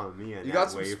the Mamma Mia. You got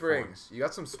some springs. You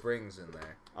got some springs in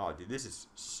there. Oh, dude, this is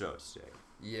so sick.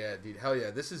 Yeah, dude. Hell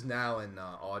yeah. This is now an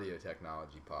audio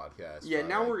technology podcast. Yeah,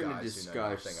 now we're going to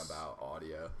discuss nothing about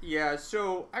audio. Yeah,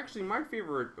 so actually my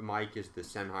favorite mic is the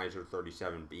Sennheiser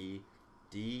 37B.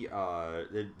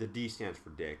 The D stands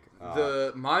for Dick.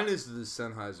 Mine is the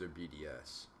Sennheiser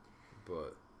BDS.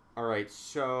 But all right,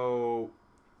 so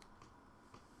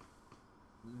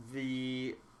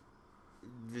the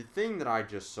thing that I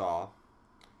just saw,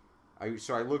 I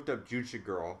looked up Jucha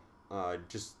Girl,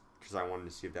 just because I wanted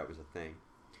to see if that was a thing.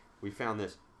 We found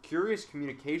this curious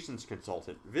communications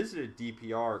consultant visited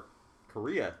DPR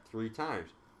Korea 3 times.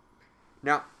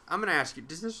 Now, I'm going to ask you,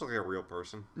 does this look like a real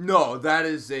person? No, that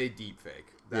is a deep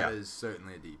fake. That is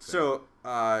certainly a deep fake. So,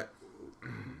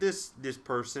 this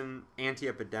person,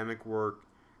 anti-epidemic work,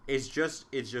 is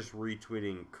just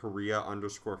retweeting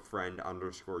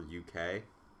Korea_friend_UK,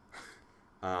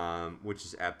 which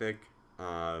is epic.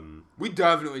 We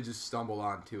definitely just stumbled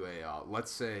onto a,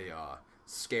 let's say,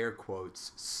 scare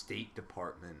quotes, State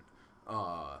Department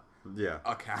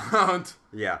account.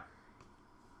 Yeah.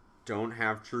 don't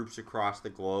have troops across the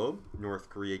globe. North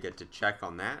Korea gets a check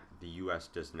on that. The U.S.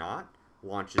 does not.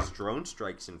 Launches drone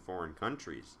strikes in foreign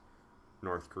countries.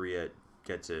 North Korea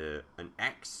gets an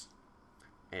X.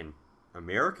 And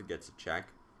America gets a check.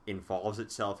 Involves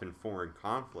itself in foreign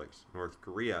conflicts. North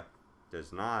Korea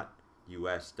does not.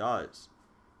 U.S. does.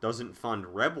 Doesn't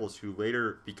fund rebels who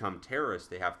later become terrorists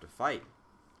they have to fight.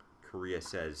 Korea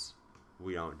says,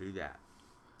 we don't do that.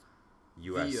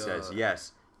 U.S. says,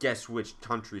 yes. Guess which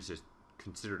countries is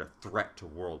considered a threat to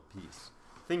world peace?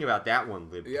 Think about that one,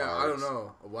 libtards. Yeah, I don't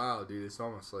know. Wow, dude, it's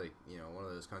almost like, one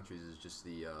of those countries is just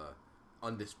the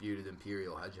undisputed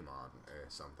imperial hegemon or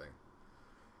something.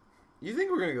 You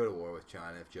think we're going to go to war with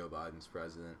China if Joe Biden's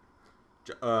president?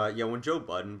 Yeah, when Joe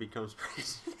Biden becomes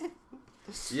president.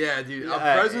 Yeah, dude,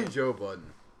 President Joe Biden.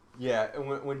 Yeah,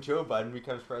 and when Joe Biden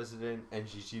becomes president and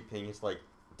Xi Jinping is like,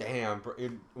 damn,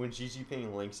 when Xi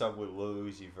Jinping links up with Lil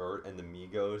Uzi Vert and the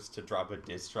Migos to drop a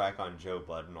diss track on Joe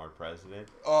Biden, our president,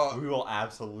 we will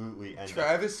absolutely end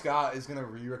Travis Scott is going to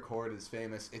re-record his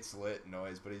famous It's Lit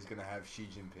noise, but he's going to have Xi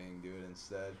Jinping do it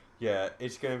instead. Yeah,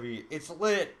 it's going to be, it's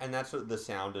lit, and that's what the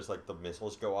sound is, like the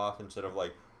missiles go off instead of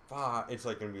like, 5, it's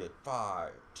like going to be like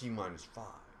 5, T-minus 5,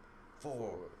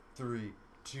 4, 3,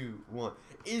 2, 1,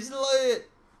 it's lit!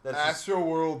 That's Astro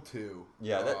World 2.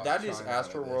 Yeah, that is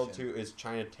Astro World 2 is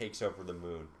China takes over the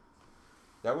moon.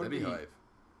 That'd be hype.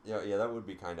 Yeah, that would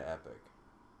be kind of epic.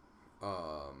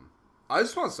 I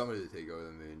just want somebody to take over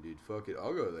the moon, dude. Fuck it,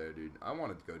 I'll go there, dude. I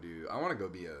want to go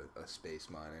be a space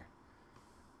miner.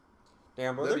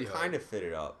 Damn, bro, they're kind of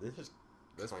fitted up.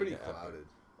 That's pretty clouded.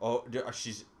 Oh,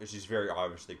 she's very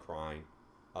obviously crying.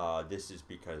 This is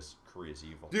because Korea's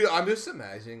evil. Dude, I'm just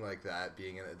imagining like that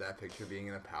picture being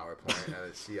in a power plant at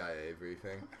a CIA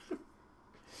briefing.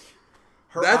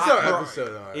 That's our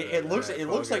episode on it. It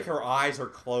looks like her eyes are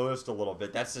closed a little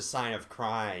bit. That's a sign of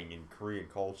crying in Korean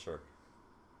culture.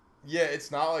 Yeah,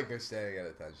 it's not like they're standing at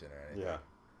attention or anything. Yeah.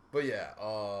 But yeah,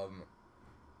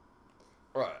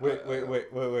 right.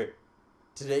 Wait.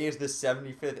 Today is the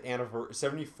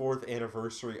 74th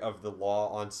anniversary of the law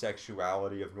on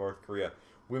sexuality of North Korea.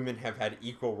 Women have had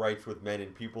equal rights with men in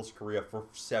People's Korea for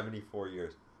 74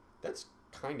 years. That's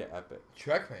kind of epic.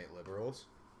 Checkmate, liberals.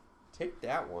 Take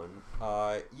that one.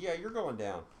 Yeah, you're going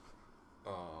down.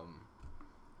 Yeah.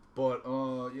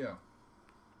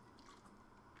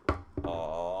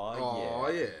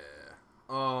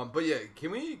 Yeah. But yeah,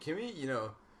 can we,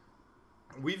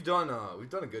 we've done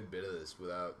a good bit of this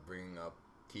without bringing up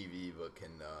TV, but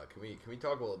can we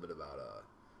talk a little bit about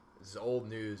this is old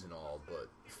news and all, but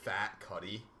Fat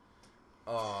Cuddy.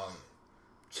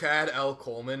 Chad L.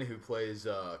 Coleman, who plays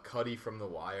Cuddy from The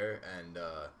Wire, and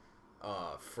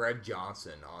Fred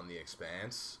Johnson on The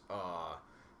Expanse.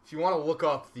 If you want to look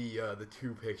up the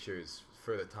two pictures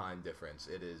for the time difference,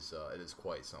 it is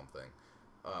quite something.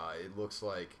 It looks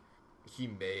like he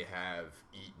may have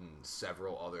eaten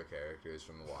several other characters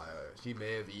from The Wire. He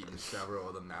may have eaten several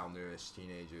of the malnourished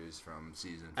teenagers from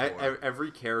season 4.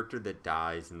 Every character that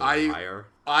dies in The Wire.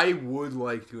 I would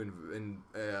like to,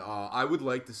 I would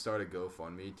like to start a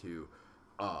GoFundMe to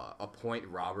appoint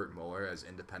Robert Mueller as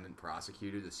independent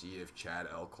prosecutor to see if Chad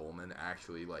L. Coleman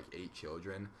actually ate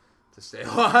children to stay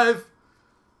alive.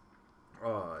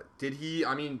 Did he?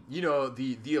 I mean,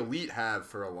 the elite have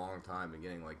for a long time been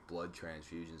getting blood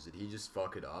transfusions. Did he just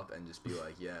fuck it up and just be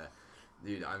like, yeah,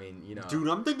 dude? I mean, dude,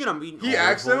 I'm thinking I'm eating. He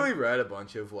accidentally read a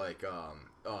bunch of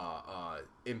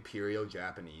imperial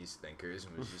Japanese thinkers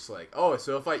and was just like, oh,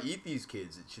 so if I eat these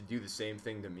kids, it should do the same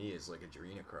thing to me as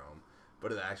adrenochrome,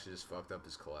 but it actually just fucked up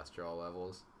his cholesterol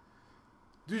levels.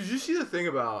 Dude, did you see the thing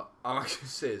about? I'm not gonna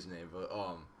say his name, but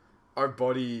our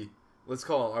buddy. Let's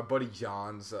call him our buddy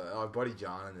John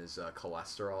and his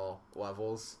cholesterol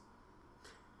levels.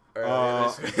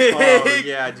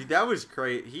 Yeah, dude, that was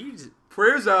crazy.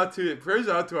 Prayers out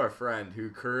to our friend who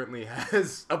currently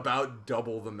has about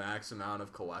double the max amount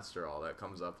of cholesterol that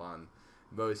comes up on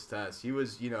most tests. He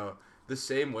was, the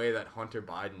same way that Hunter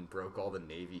Biden broke all the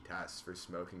Navy tests for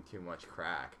smoking too much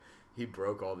crack. He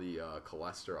broke all the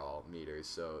cholesterol meters,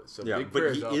 so yeah, big but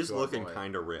prayers he up is to looking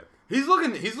kind of ripped. He's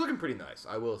looking pretty nice,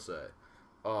 I will say.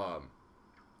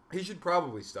 He should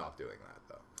probably stop doing that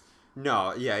though.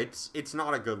 No, yeah, it's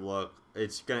not a good look.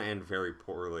 It's gonna end very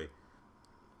poorly.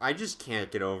 I just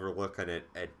can't get over looking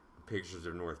at pictures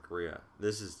of North Korea.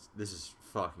 This is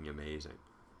fucking amazing.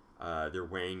 They're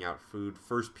weighing out food.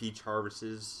 First peach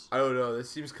harvests. I don't know. This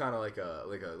seems kind of like a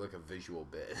visual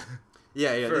bit.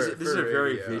 Yeah. This is a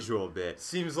very visual bit.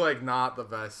 Seems like not the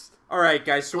best. All right,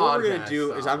 guys. So what we're gonna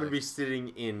do is I'm gonna be sitting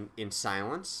in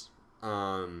silence.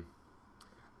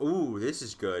 Ooh, this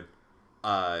is good.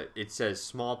 it says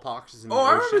smallpox is in the I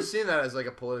ocean. remember seeing that as like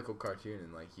a political cartoon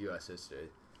in like U.S. history.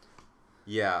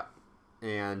 Yeah,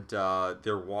 and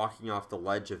they're walking off the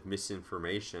ledge of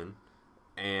misinformation,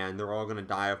 and they're all going to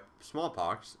die of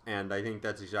smallpox, and I think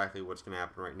that's exactly what's going to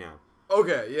happen right now.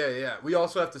 Okay, yeah. We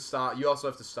also have to stop. You also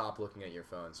have to stop looking at your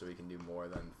phone so we can do more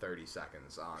than 30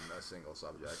 seconds on a single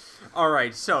subject. All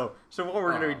right, so what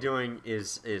we're going to be doing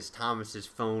is Thomas's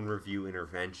phone review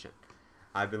intervention.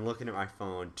 I've been looking at my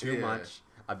phone too much.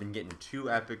 I've been getting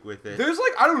too epic with it. There's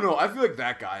like, I don't know, I feel like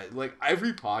that guy, like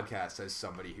every podcast has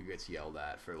somebody who gets yelled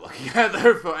at for looking at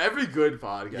their phone. Every good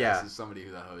podcast is somebody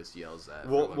who the host yells at.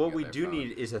 Well, what we do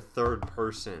need is a third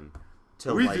person.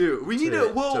 We need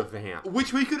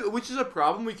which is a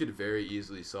problem we could very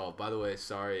easily solve. By the way,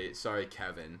 sorry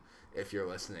Kevin, if you're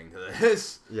listening to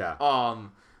this. Yeah.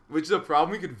 Which is a problem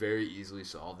we could very easily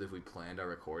solve if we planned our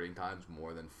recording times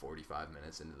more than 45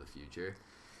 minutes into the future.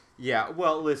 Yeah,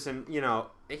 well, listen,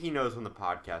 he knows when the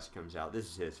podcast comes out. This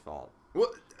is his fault. Well,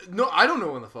 no, I don't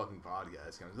know when the fucking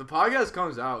podcast comes. The podcast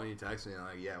comes out when you text me and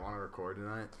like, yeah, I want to record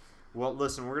tonight. Well,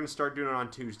 listen, we're going to start doing it on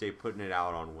Tuesday, putting it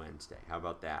out on Wednesday. How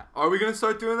about that? Are we going to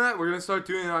start doing that? We're going to start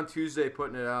doing it on Tuesday,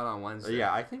 putting it out on Wednesday.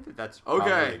 Yeah, I think that's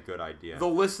probably a good idea. The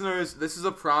listeners, this is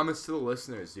a promise to the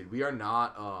listeners, dude. We are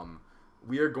not,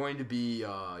 we are going to be,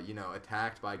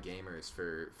 attacked by gamers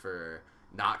for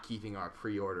not keeping our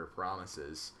pre-order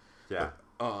promises. Yeah.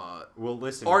 Well,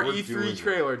 listen, our E3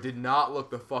 trailer did not look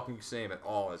the fucking same at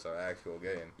all as our actual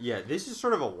game. Yeah, this is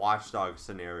sort of a watchdog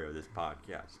scenario, this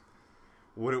podcast.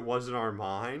 What it was in our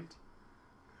mind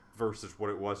versus what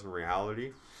it was in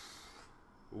reality.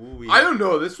 Ooh, I don't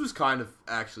know. This was kind of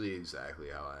actually exactly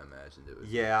how I imagined it would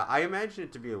be. Yeah, I imagined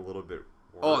it to be a little bit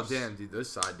worse. Oh, damn, dude. Those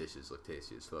side dishes look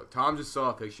tasty as fuck. Tom just saw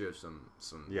a picture of some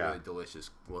really delicious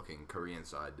looking Korean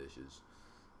side dishes.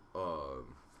 But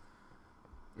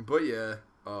yeah.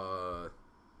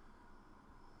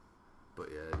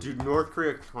 Dude, North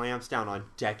Korea clamps down on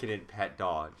decadent pet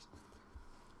dogs.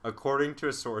 According to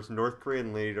a source, North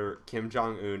Korean leader Kim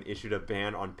Jong-un issued a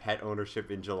ban on pet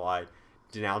ownership in July,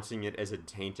 denouncing it as a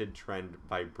tainted trend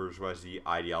by bourgeoisie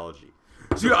ideology.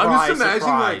 Dude, I'm just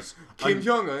imagining Kim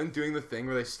Jong-un doing the thing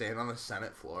where they stand on the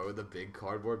Senate floor with the big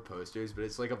cardboard posters, but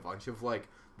it's like a bunch of like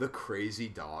the crazy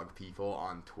dog people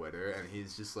on Twitter, and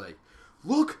he's just like,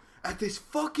 look at this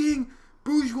fucking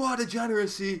bourgeois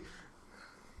degeneracy.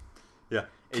 Yeah.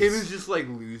 Kim is just like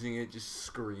losing it, just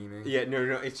screaming. Yeah,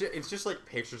 no. It's just like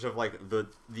pictures of like the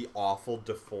awful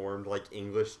deformed like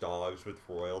English dogs with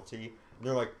royalty. And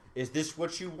they're like, "Is this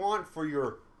what you want for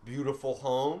your beautiful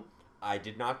home? I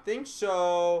did not think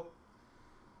so."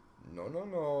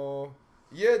 No.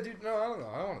 Yeah, dude. No, I don't know.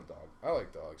 I want a dog. I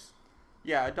like dogs.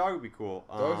 Yeah, a dog would be cool.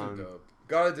 Dogs are dope.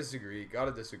 Gotta disagree on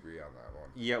that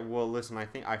one. Yeah, well, listen.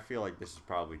 I feel like this is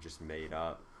probably just made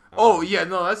up. Yeah,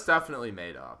 no, that's definitely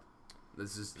made up.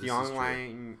 This is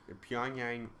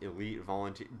Pyongyang elite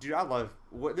volunteer. Dude, I love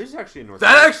this is actually a North.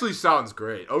 That actually sounds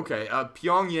great. Okay,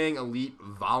 Pyongyang elite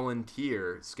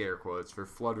volunteer scare quotes for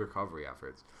flood recovery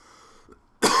efforts.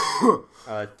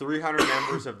 300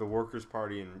 members of the Workers'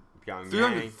 Party in Pyongyang.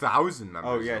 300,000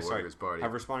 members of the Workers' Party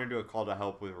have responded to a call to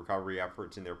help with recovery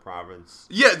efforts in their province.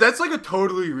 Yeah, that's like a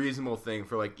totally reasonable thing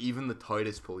for like even the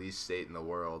tightest police state in the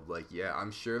world. Like, yeah,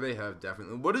 I'm sure they have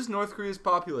definitely. What is North Korea's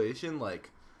population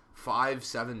like?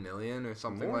 5-7 million or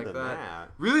something more like than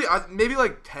that. Really, maybe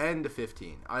like 10 to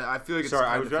 15. I feel like it's sorry.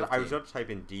 I was about to type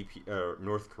in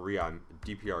North Korea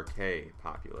DPRK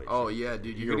population. Oh yeah,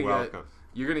 dude, you're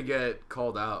gonna get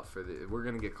called out for we're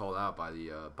gonna get called out by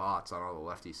the bots on all the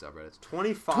lefty subreddits.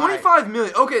 25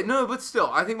 million. Okay, no, but still,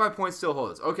 I think my point still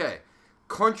holds. Okay,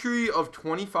 country of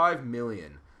 25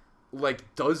 million.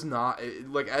 Like, does not,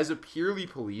 like, as a purely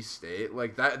police state,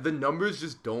 like, that, the numbers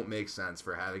just don't make sense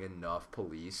for having enough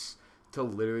police to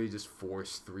literally just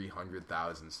force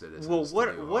 300,000 citizens. Well, what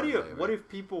if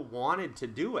people wanted to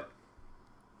do it?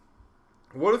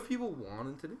 What if people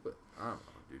wanted to do it? I don't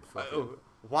know, dude.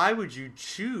 Why would you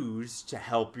choose to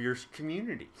help your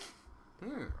community?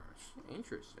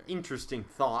 Interesting. Interesting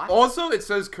thought. Also, it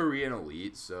says Korean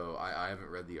elite, so I haven't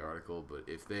read the article, but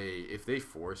if they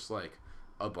force, like,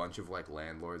 a bunch of like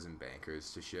landlords and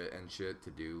bankers to shit to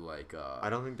do like I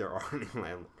don't think there are any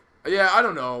landlords. Yeah, I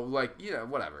don't know, like,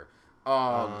 whatever.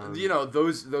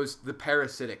 Those the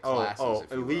parasitic classes.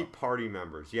 Elite party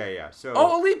members. Yeah. So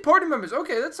elite party members.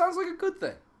 Okay, that sounds like a good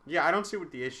thing. Yeah, I don't see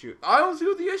what the issue. I don't see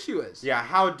what the issue is. Yeah,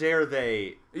 how dare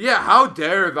they? Yeah, how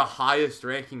dare the highest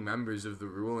ranking members of the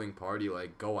ruling party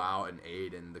like go out and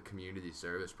aid in the community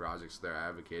service projects they're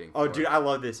advocating for. Oh, dude, I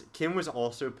love this. Kim was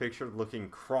also pictured looking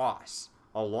cross,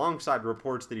 alongside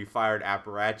reports that he fired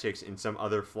apparatchiks in some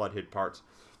other flood-hit parts.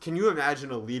 Can you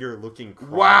imagine a leader looking cross?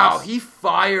 Wow, he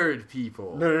fired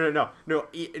people. No.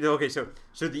 Okay, so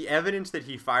the evidence that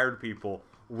he fired people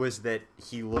was that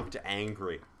he looked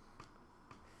angry.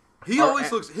 He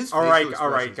always looks. His facial expressions all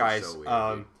right, guys. Are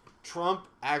so weird, Trump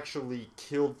actually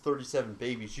killed 37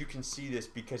 babies. You can see this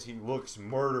because he looks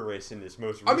murderous in this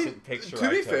most recent picture. To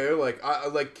be fair, like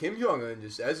Kim Jong Un,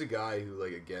 just as a guy who,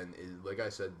 like, again, is, like I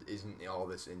said, isn't all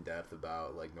this in depth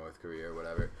about like North Korea or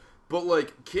whatever. But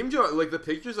like Kim Jong, like the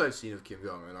pictures I've seen of Kim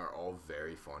Jong Un are all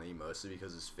very funny, mostly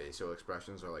because his facial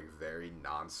expressions are like very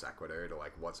non sequitur to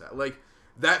like what's that. Like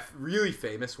that really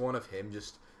famous one of him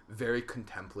just very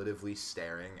contemplatively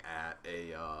staring at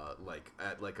a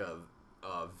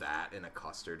vat in a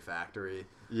custard factory.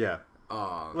 Yeah.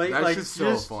 That's just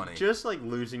so funny. Just like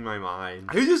losing my mind.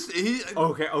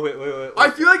 Okay. Oh wait. I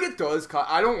feel like it does.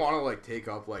 I don't want to like take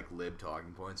up like lib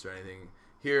talking points or anything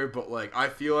here, but like I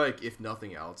feel like if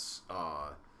nothing else,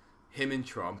 him and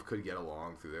Trump could get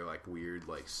along through their like weird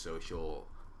like social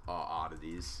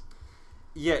oddities.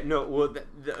 Yeah. No. Well.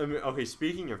 Okay.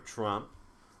 Speaking of Trump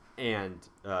and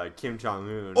Kim Jong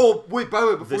Un. Oh wait. By the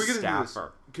way, before we get staffer. into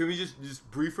this, can we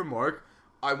just brief remark?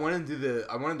 I went into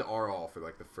RL for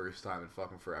like the first time in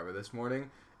fucking forever this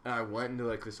morning, and I went into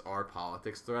like this R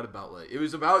politics thread about like it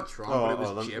was about Trump, but it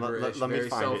was gibberish, very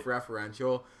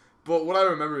self-referential. But what I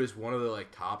remember is one of the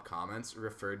like top comments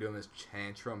referred to him as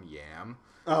Tantrum Yam.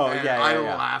 Oh, and I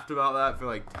laughed about that for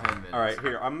like 10 minutes. All right,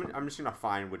 here I'm just gonna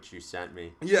find what you sent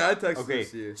me. Yeah, I texted this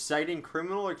to you. Citing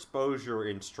criminal exposure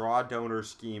in straw donor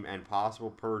scheme and possible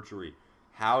perjury,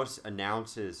 House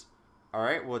announces. All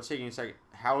right, well, it's taking a second.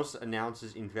 House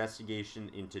announces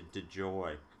investigation into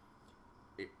DeJoy.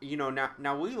 You know,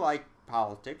 now we like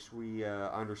politics. We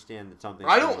understand that something.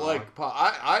 I don't like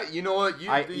I you know what? You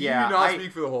not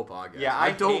speak for the whole podcast. Yeah,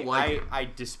 I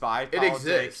despise politics. It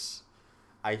exists.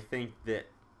 I think that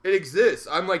it exists.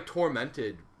 I'm like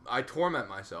tormented. I torment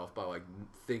myself by like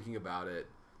thinking about it.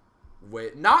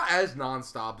 Not as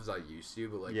nonstop as I used to,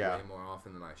 but like way more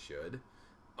often than I should.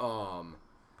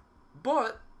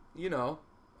 But you know,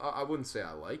 I wouldn't say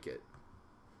I like it.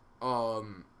 It'll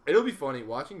be funny.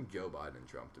 Watching Joe Biden and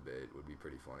Trump debate would be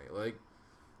pretty funny. Like,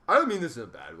 I don't mean this in a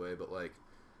bad way, but like,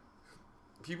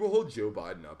 people hold Joe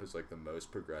Biden up as like the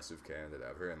most progressive candidate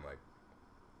ever, and like,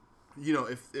 you know,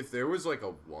 if there was like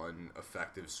a one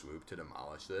effective swoop to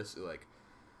demolish this, like,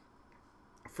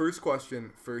 first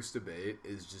question, first debate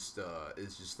is just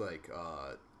like,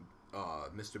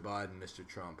 Mr. Biden, Mr.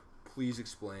 Trump, please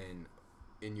explain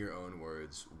in your own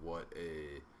words what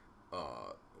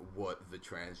the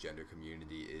transgender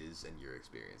community is and your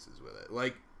experiences with it.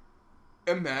 Like,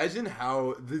 imagine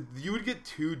how you would get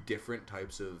two different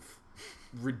types of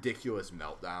ridiculous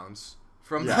meltdowns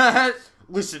from that.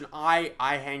 Listen, I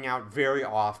hang out very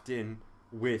often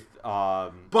with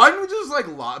Biden would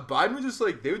just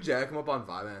like they would jack him up on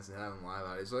Vibance and have him lie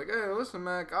about it. He's like, hey, listen,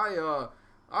 Mac,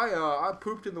 I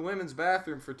pooped in the women's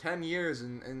bathroom for 10 years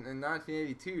in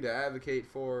 1982 to advocate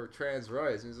for trans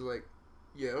rights. And he's like,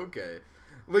 yeah, okay.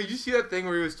 Like, you see that thing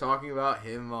where he was talking about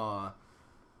him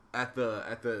at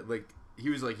the like he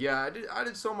was like, yeah, I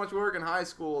did so much work in high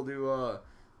school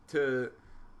to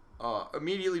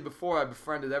immediately before I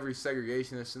befriended every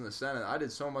segregationist in the Senate, I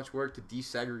did so much work to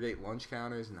desegregate lunch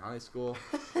counters in high school.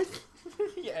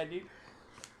 Yeah, dude.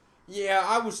 Yeah,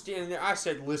 I was standing there. I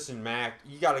said, listen, Mac,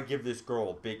 you got to give this girl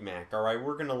a Big Mac, all right?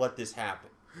 We're going to let this happen.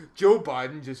 Joe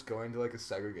Biden just going to, like, a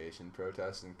segregation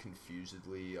protest and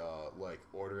confusedly, like,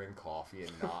 ordering coffee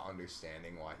and not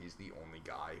understanding why he's the only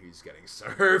guy who's getting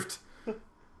served.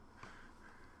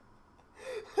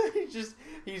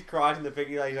 He's crossing the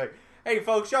picket line. He's like, hey,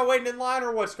 folks, y'all waiting in line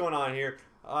or what's going on here?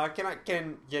 Can a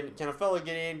fella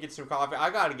get in, get some coffee?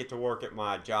 I got to get to work at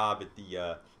my job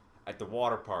at the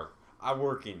water park. I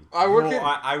work in Action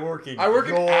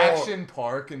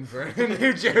Park in Vernon,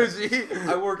 New Jersey.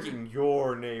 I work in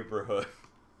your neighborhood.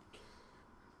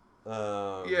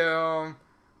 The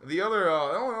only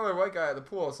other white guy at the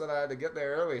pool said I had to get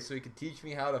there early so he could teach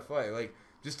me how to fight. Like,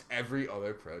 just every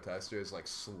other protester is like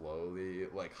slowly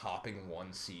like hopping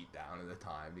one seat down at a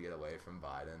time to get away from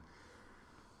Biden.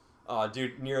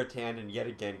 Dude, Neera Tanden yet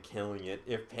again killing it.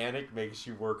 If panic makes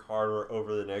you work harder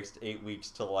over the next 8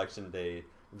 weeks to election day,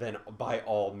 then by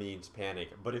all means panic.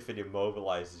 But if it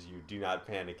immobilizes you, do not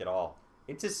panic at all.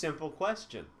 It's a simple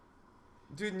question.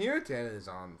 Dude, Neera Tanden is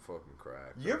on fucking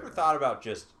crack. You ever thought about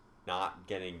just not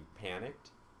getting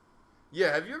panicked?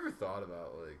 Yeah, have you ever thought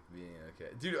about, like, being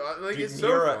okay? Dude, it's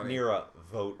so funny. Neera,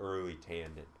 vote early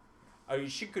Tanden. I mean,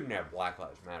 she couldn't have Black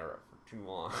Lives Matter up for too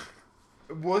long.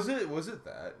 Was it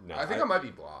that? No. I think I might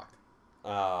be blocked.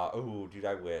 Oh, dude,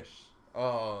 I wish.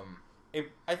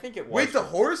 I think it was. Wait,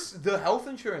 the health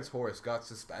insurance horse got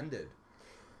suspended.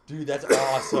 Dude, that's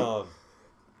awesome.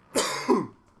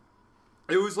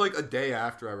 It was like a day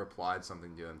after I replied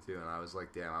something to him too, and I was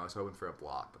like, damn, I was hoping for a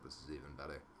block, but this is even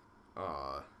better.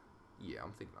 Yeah,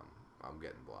 I'm thinking I'm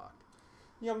getting blocked.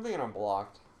 Yeah, I'm thinking I'm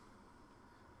blocked.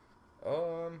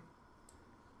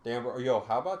 Damn, bro. Yo,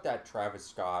 how about that Travis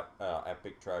Scott,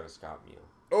 epic Travis Scott meal?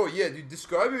 Oh yeah, dude.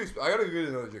 Describe your. I gotta get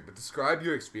another drink, but describe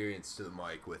your experience to the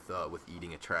mic with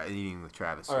eating with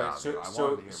Travis Scott. All right,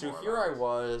 so here I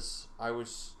was,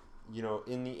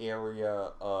 in the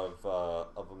area of a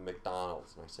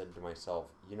McDonald's, and I said to myself,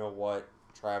 you know what?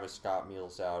 Travis Scott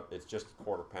meal's out. It's just a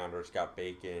quarter pounder. It's got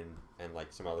bacon and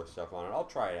like some other stuff on it. I'll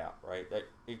try it out, right?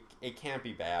 It can't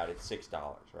be bad. It's $6,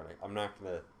 right? I'm not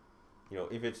gonna,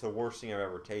 if it's the worst thing I've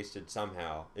ever tasted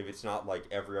somehow, if it's not like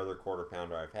every other quarter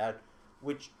pounder I've had,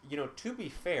 which, to be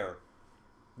fair,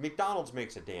 McDonald's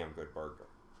makes a damn good burger.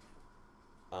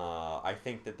 I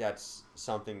think that's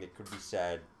something that could be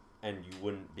said, and you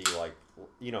wouldn't be like,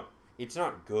 it's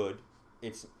not good.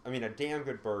 A damn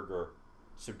good burger,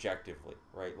 subjectively,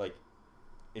 right? Like,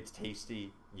 it's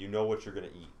tasty. You know what you're gonna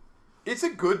eat. It's a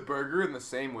good burger in the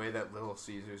same way that Little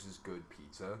Caesars is good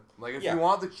pizza. Like, if you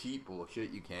want the cheap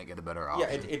bullshit, you can't get a better option.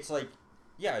 Yeah, it's like,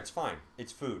 it's fine.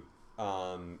 It's food.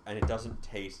 And it doesn't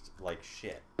taste like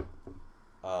shit.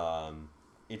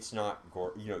 It's not,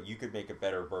 you could make a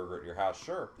better burger at your house,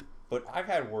 sure. But I've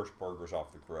had worse burgers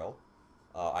off the grill.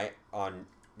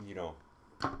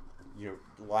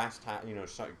 Last time,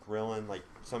 grilling, like,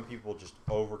 some people just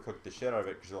overcook the shit out of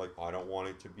it because they're like, I don't want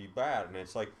it to be bad. And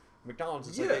it's like, McDonald's,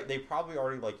 it's like they probably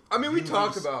already, like... we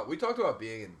talked about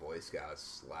being in Boy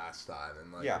Scouts last time,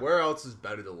 and, like, where else is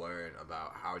better to learn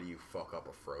about how do you fuck up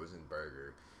a frozen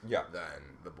burger than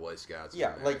the Boy Scouts?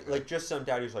 Yeah, like just some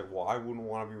dad who's like, well, I wouldn't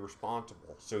want to be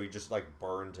responsible. So he just, like,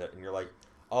 burns it, and you're like,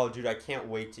 oh, dude, I can't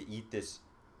wait to eat this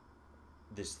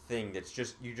thing that's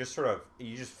just, you just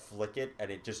flick it, and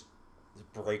it just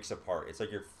breaks apart. It's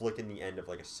like you're flicking the end of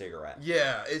like a cigarette.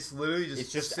 Yeah, it's literally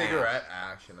just cigarette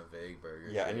ash in a vague burger.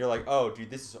 Yeah, and you're like, oh, dude,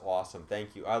 this is awesome.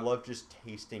 Thank you. I love just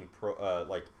tasting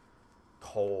like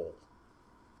coal.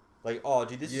 Like, oh,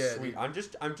 dude, this is sweet.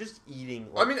 Dude. I'm just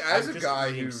eating. Like, as a guy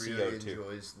who really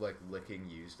enjoys like licking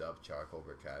used up charcoal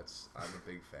briquettes, I'm a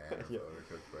big fan of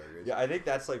overcooked burgers. Yeah, I think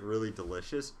that's like really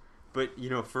delicious. But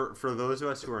for those of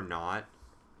us who are not,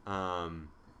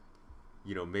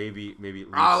 maybe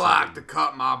I like to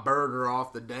cut my burger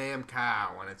off the damn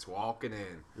cow when it's walking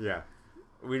in. Yeah,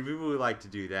 we would like to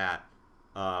do that.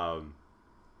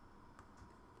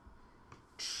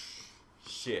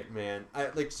 Shit, man.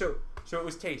 So it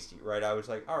was tasty, right? I was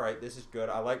like, all right, this is good.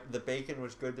 I like the bacon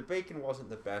was good. The bacon wasn't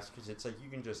the best because it's like you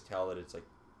can just tell that it's like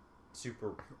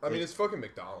super. It's fucking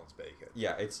McDonald's bacon.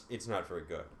 Yeah, it's not very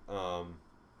good.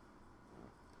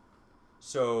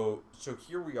 So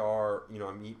here we are,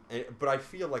 I'm eating, but I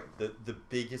feel like the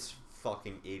biggest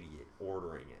fucking idiot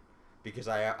ordering it because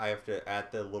I have to,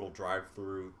 at the little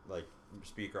drive-through like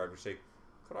speaker, I have to say,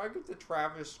 could I get the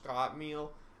Travis Scott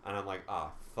meal? And I'm like,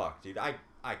 fuck, dude, I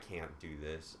can't do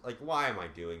this. Like, why am I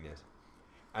doing this?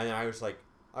 And then I was like,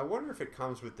 I wonder if it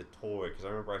comes with the toy, because I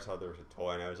remember I saw there was a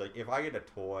toy, and I was like, if I get a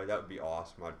toy, that would be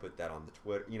awesome. I'd put that on the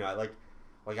Twitter,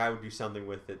 like I would do something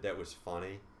with it that was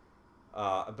funny.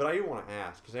 But I didn't want to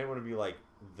ask because I didn't want to be like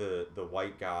the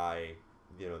white guy,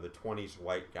 the 20s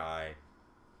white guy,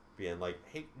 being like,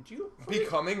 "Hey, do you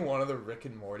becoming one of the Rick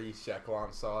and Morty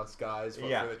Szechuan sauce guys for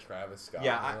the Travis Scott?"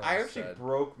 Yeah, I actually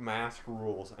broke mask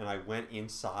rules and I went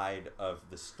inside of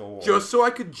the store just so I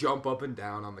could jump up and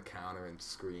down on the counter and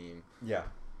scream. Yeah,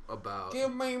 about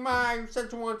give me my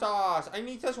Szechuan sauce. I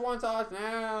need Szechuan sauce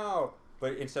now.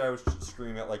 But instead, I was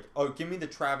screaming like, "Oh, give me the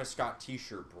Travis Scott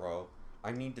T-shirt, bro."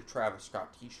 I need the Travis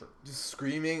Scott T-shirt. Just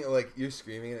screaming, like, you're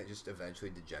screaming and it just eventually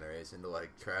degenerates into,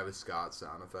 like, Travis Scott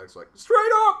sound effects, like,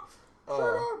 straight up! Straight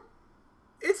up!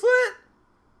 It's lit!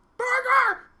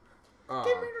 Burger!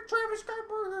 Give me the Travis Scott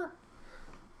burger!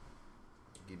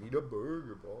 Give me the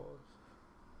burger, boss.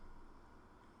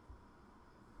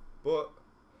 But,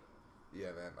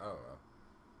 yeah, man, I don't know.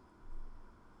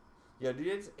 Yeah,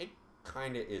 dude, it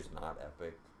kind of is not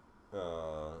epic.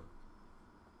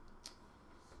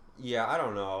 Yeah, I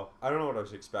don't know. I don't know what I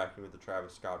was expecting with the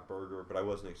Travis Scott burger, but I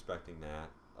wasn't expecting that.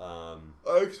 I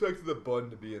expected the bun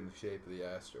to be in the shape of the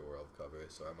Astroworld cover,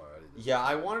 so I'm already... Yeah,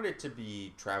 I wanted it to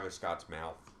be Travis Scott's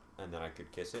mouth, and then I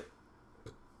could kiss it.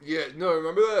 Yeah, no,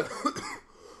 remember that?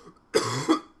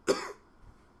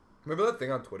 Remember that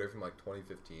thing on Twitter from, like,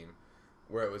 2015,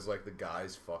 where it was, like, the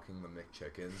guys fucking the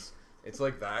McChickens? It's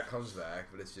like that comes back,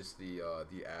 but it's just the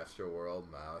Astroworld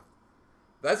mouth.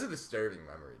 That's a disturbing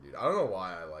memory, dude. I don't know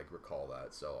why I like recall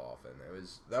that so often.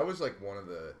 That was like one of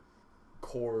the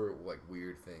core like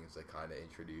weird things that kind of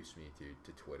introduced me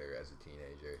to Twitter as a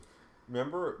teenager.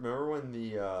 Remember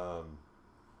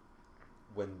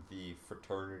when the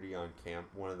fraternity on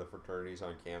one of the fraternities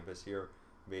on campus here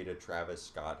made a Travis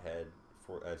Scott head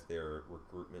as their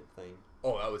recruitment thing?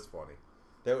 Oh, that was funny.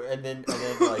 And then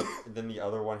like then the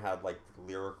other one had like the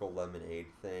lyrical lemonade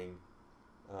thing.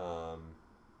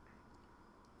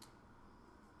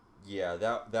 Yeah,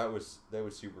 that was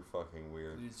super fucking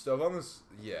weird. Dude, stuff on this,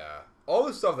 all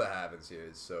the stuff that happens here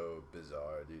is so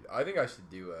bizarre, dude. I think I should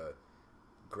do a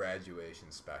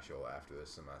graduation special after this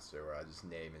semester where I just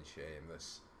name and shame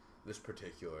this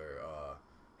particular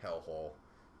hellhole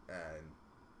and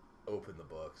open the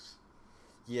books.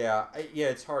 Yeah,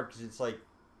 it's hard because it's like,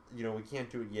 we can't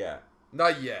do it yet.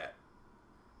 Not yet.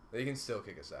 They can still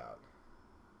kick us out.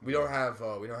 We don't have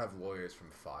lawyers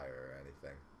from Fire or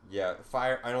anything. Yeah,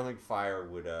 Fire. I don't think Fire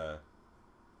would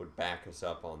back us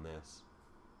up on this.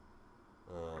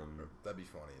 That'd be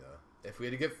funny though. If we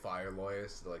had to get Fire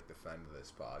lawyers to like defend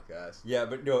this podcast. Yeah,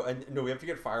 but no, we have to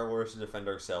get Fire lawyers to defend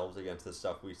ourselves against the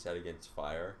stuff we said against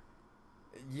Fire.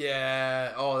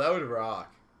 Yeah. Oh, that would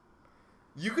rock.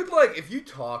 You could like, if you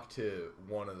talk to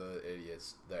one of the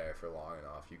idiots there for long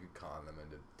enough, you could con them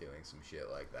into doing some shit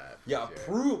like that. Yeah,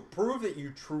 sure. prove that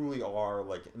you truly are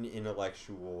like an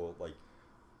intellectual, like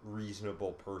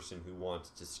reasonable person who wants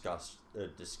discussion or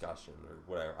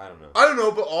whatever. I don't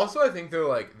know, but also I think they're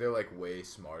like way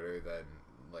smarter than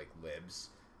like libs,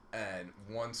 and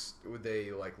once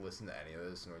they like listen to any of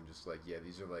this and we're just like, yeah,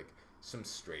 these are like some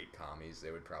straight commies,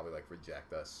 they would probably like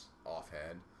reject us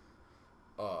offhand.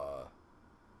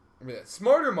 I mean,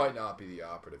 smarter might not be the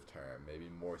operative term. Maybe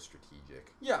more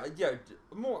strategic. Yeah.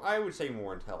 More, I would say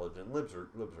more intelligent. Libs are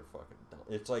fucking dumb.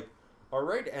 It's like, all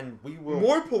right, and we will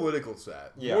more politically savvy.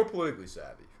 Yeah. More politically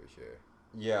savvy for sure.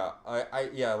 Yeah,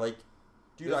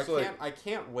 dude, I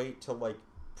can't wait till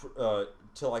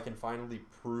till I can finally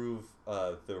prove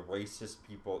the racist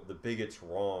people, the bigots,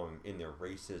 wrong in their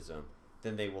racism.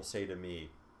 Then they will say to me,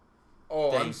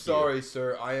 "Oh, I'm sorry,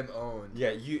 sir. I am owned."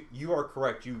 Yeah, you are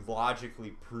correct. You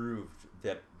logically proved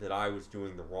that I was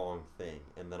doing the wrong thing,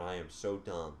 and that I am so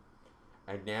dumb.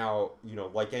 And now,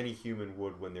 like any human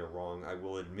would when they're wrong, I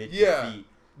will admit defeat.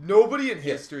 Nobody in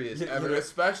history has ever,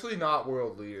 especially not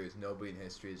world leaders, nobody in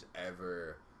history has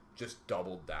ever just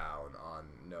doubled down on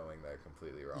knowing they're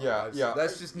completely wrong.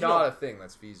 That's just not a thing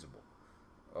that's feasible.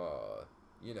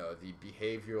 The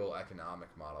behavioral economic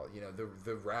model,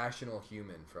 the rational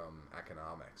human from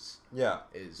economics.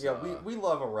 We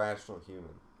love a rational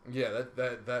human. Yeah,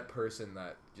 that person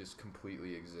that just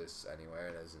completely exists anywhere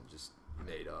and isn't just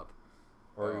made up.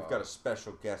 Or we've got a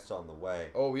special guest on the way.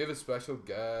 Oh, we have a special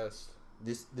guest.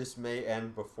 This may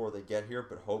end before they get here,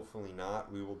 but hopefully not.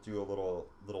 We will do a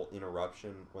little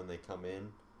interruption when they come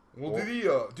in. We'll do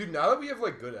the dude. Now that we have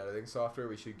like good editing software,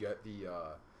 we should get the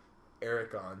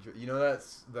Eric Andre. You know that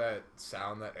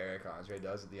sound that Eric Andre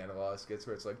does at the end of a lot of skits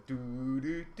where it's like do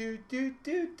do do do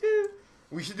do do.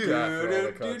 We should do that for all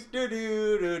the cuts.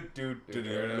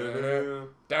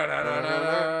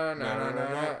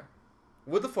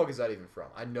 What the fuck is that even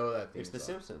from? I know that theme It's The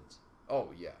song. Simpsons.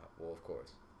 Oh yeah, well of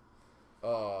course.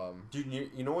 Dude,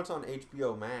 you know what's on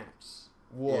HBO Max?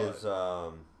 What?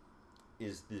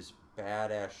 Is this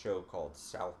badass show called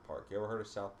South Park? You ever heard of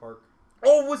South Park?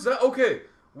 Oh, was that okay?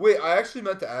 Wait, I actually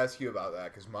meant to ask you about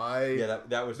that because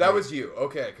that was you.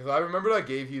 Okay, because I remembered I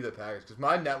gave you the package because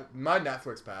my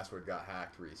Netflix password got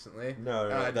hacked recently. No,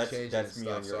 that's me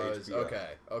on your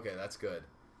HBO. Okay, that's good.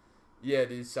 Yeah,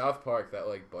 dude, South Park, that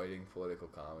like biting political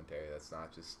commentary. That's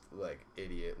not just like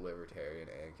idiot libertarian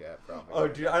ANCAP propaganda. Oh,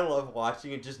 dude, I love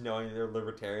watching it, just knowing they're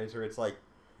libertarians. Where it's like,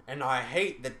 and I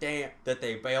hate that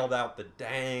they bailed out the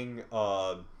dang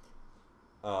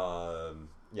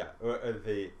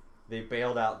they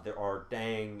bailed out our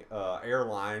dang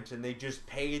airlines, and they just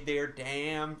paid their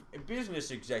damn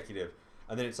business executive.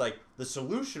 And then it's like, the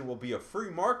solution will be a free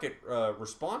market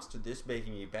response to this,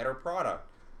 making a better product.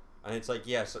 And it's like,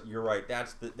 yes, you're right.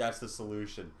 That's the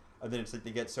solution. And then it's like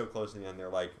they get so close to the end, they're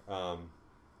like,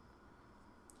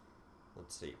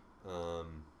 let's see,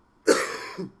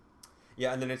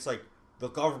 yeah. And then it's like the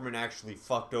government actually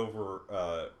fucked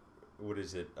over what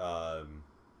is it?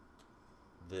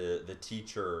 The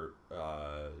teacher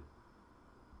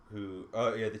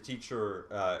the teacher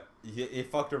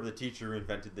it fucked over the teacher who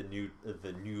invented the new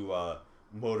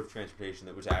mode of transportation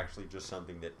that was actually just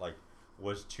something that like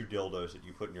was two dildos that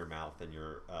you put in your mouth and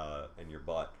your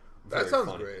butt, That sounds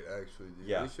funny. great, actually. Dude.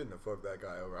 Yeah. They shouldn't have fucked that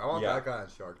guy over. I want that guy on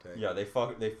Shark Tank. Yeah, they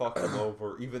fucked him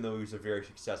over, even though he was a very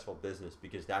successful business,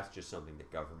 because that's just something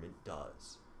that government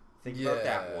does. Think about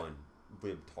that one,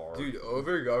 libtard. Dude,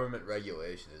 over government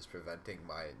regulation is preventing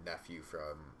my nephew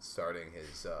from starting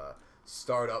his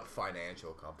startup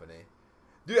financial company.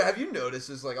 Dude, have you noticed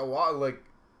this? Like a lot of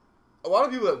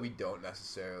people that we don't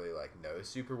necessarily like know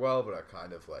super well, but are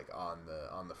kind of like on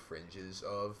the fringes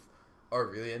of, are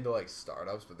really into like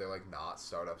startups, but they're like not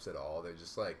startups at all. They're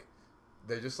just like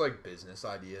business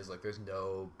ideas. Like there's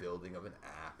no building of an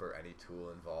app or any tool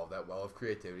involved. That well of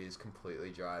creativity is completely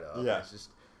dried up. Yeah. It's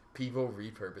just people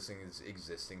repurposing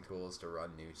existing tools to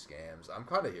run new scams. I'm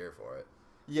kind of here for it.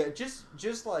 Yeah, just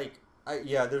like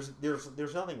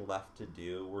there's nothing left to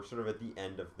do. We're sort of at the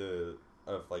end of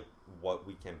like what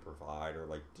we can provide or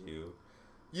like do.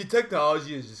 Your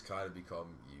technology has just kind of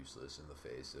become useless in the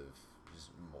face of just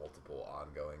multiple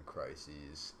ongoing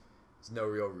crises. There's no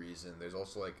real reason. There's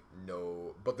also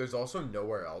but there's also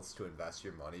nowhere else to invest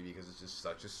your money because it's just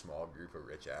such a small group of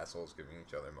rich assholes giving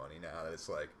each other money now that it's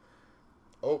like,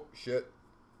 oh shit,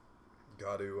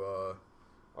 got to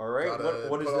all right,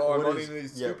 what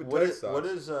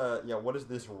is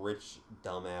this rich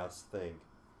dumbass thing?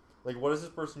 Like, what is this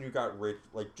person who got rich,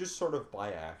 like, just sort of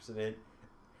by accident?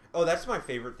 Oh, that's my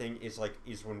favorite thing is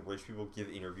when rich people give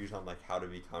interviews on, like, how to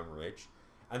become rich.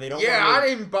 And they don't I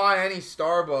didn't buy any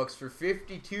Starbucks for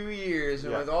 52 years,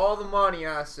 and with all the money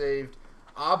I saved,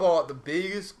 I bought the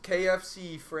biggest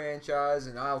KFC franchise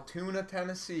in Altoona,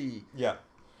 Tennessee. Yeah.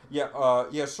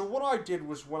 So what I did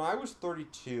was when I was 20,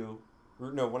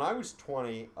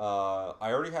 I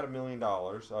already had $1 million.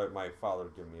 My father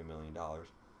gave me $1 million.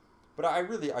 But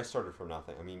I started from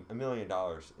nothing. I mean, $1 million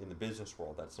in the business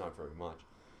world, that's not very much.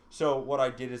 So what I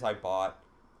did is I bought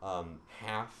I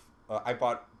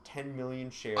bought 10 million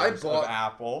shares of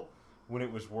Apple when it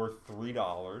was worth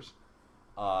 $3.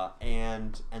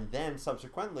 And then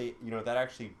subsequently, that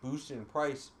actually boosted in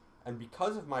price. And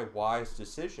because of my wise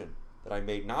decision that I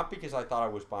made, not because I thought I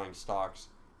was buying stocks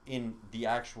in the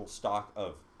actual stock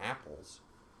of Apple's,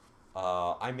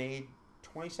 I made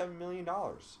 $27 million.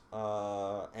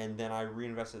 And then I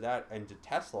reinvested that into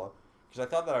Tesla because I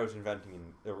thought that I was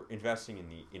investing in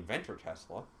the inventor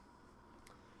Tesla.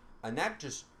 And that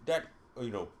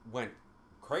went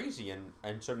crazy.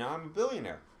 And so now I'm a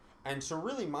billionaire. And so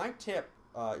really my tip,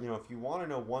 if you want to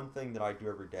know one thing that I do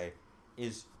every day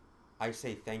is I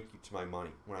say thank you to my money.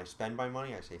 When I spend my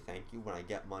money, I say thank you. When I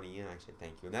get money in, I say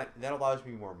thank you. And that allows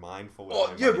me more mindful with my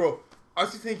money. Bro. I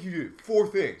say thank you to 4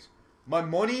 things. My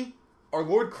money, our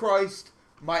Lord Christ,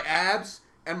 my abs,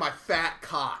 and my fat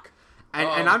cock.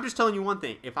 And I'm just telling you one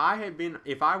thing. If I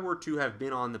were to have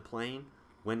been on the plane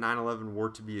when 9/11 were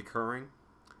to be occurring,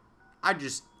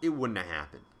 it wouldn't have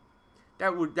happened.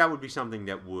 That would be something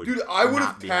that would. Dude, I would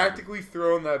have tactically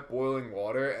thrown that boiling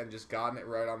water and just gotten it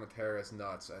right on the terrorist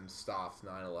nuts and stopped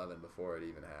 9/11 before it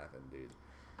even happened, dude.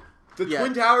 The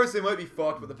Twin Towers, they might be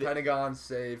fucked, but the Pentagon's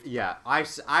safe. Yeah,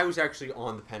 I was actually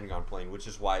on the Pentagon plane, which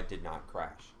is why it did not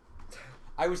crash.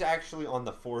 I was actually on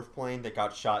the 4th plane that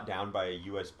got shot down by a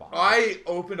U.S. bomb. I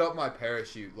opened up my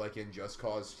parachute like in Just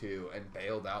Cause 2 and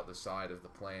bailed out the side of the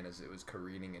plane as it was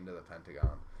careening into the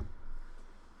Pentagon.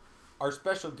 Our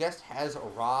special guest has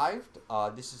arrived.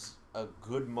 This is a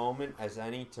good moment as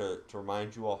any to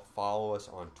remind you all, follow us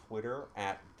on Twitter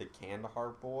at the Kandahar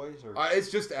Boys. Or it's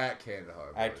just at Kandahar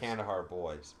Boys. At Kandahar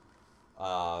Boys.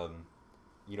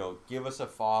 Give us a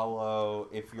follow.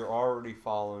 If you're already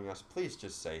following us, please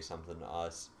just say something to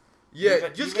us. Yeah,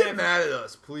 just get mad at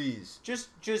us, please. Just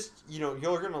you're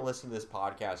going to listen to this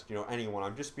podcast, anyone.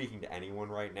 I'm just speaking to anyone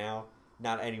right now,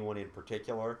 not anyone in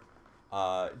particular.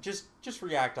 Just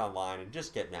react online and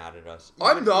just get mad at us.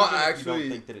 I'm not even actually. If you don't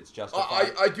think that it's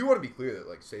justified. I do want to be clear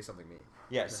that say something mean.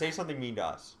 Yeah, say something mean to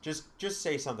us. Just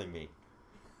say something mean.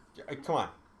 Come on.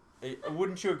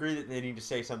 Wouldn't you agree that they need to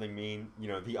say something mean?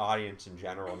 The audience in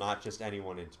general, not just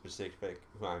anyone in specific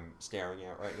who I'm staring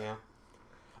at right now.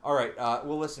 All right.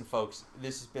 Well, listen, folks.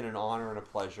 This has been an honor and a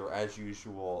pleasure as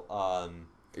usual.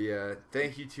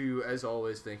 Thank you to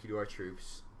our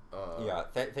troops.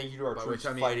 Thank you to our troops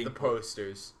fighting the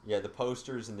posters. Yeah, the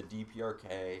posters and the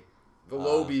DPRK. The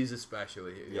Lobies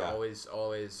especially. Yeah. Always.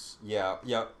 Yeah.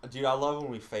 Dude, I love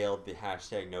when we failed the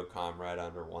hashtag No Comrade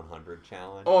Under 100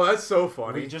 challenge. Oh, that's so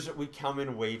funny. We come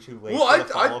in way too late for the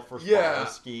follow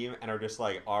scheme and are just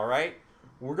like, all right,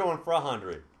 we're going for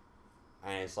 100.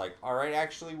 And it's like, all right,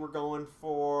 actually, we're going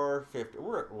for 50.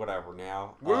 We're at whatever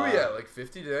now. Where are we at? Like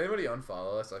 50? Did anybody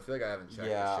unfollow us? I feel like I haven't checked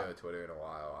the show Twitter in a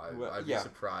while. I'd be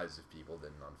surprised if people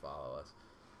didn't unfollow us.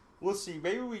 We'll see.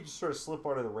 Maybe we just sort of slip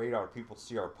under the radar. People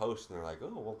see our post and they're like,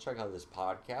 "Oh, we'll check out this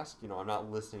podcast." You know, I'm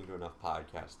not listening to enough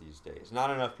podcasts these days.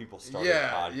 Not enough people started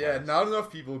podcasts. Yeah, not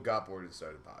enough people got bored and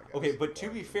started podcasts. Okay, but to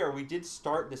be fair, we did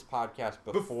start this podcast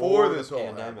before this the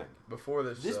pandemic. Before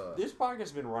this podcast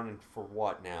has been running for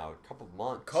what now? A couple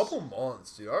months. Couple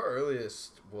months, dude. Our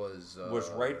earliest was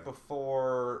right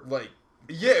before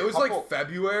Yeah, it was like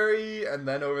February, and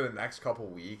then over the next couple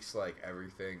weeks, like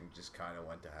everything just kind of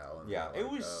went to hell. And yeah, it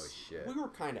was. Oh shit, we were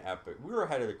kind of epic. We were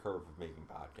ahead of the curve of making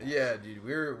podcasts. Yeah, dude,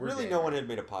 we're really no one had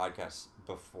made a podcast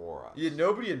before us. Yeah,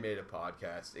 nobody had made a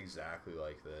podcast exactly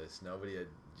like this. Nobody had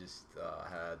just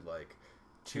had like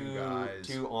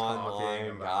two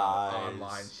online guys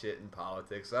online shit in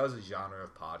politics. That was a genre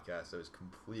of podcast that was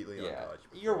completely untouched.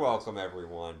 You're welcome,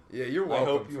 everyone. Yeah, you're welcome.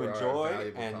 I hope you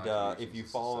enjoy, and if you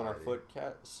follow in our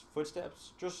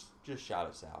footsteps, just shout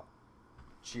us out.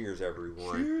 Cheers,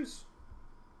 everyone. Cheers.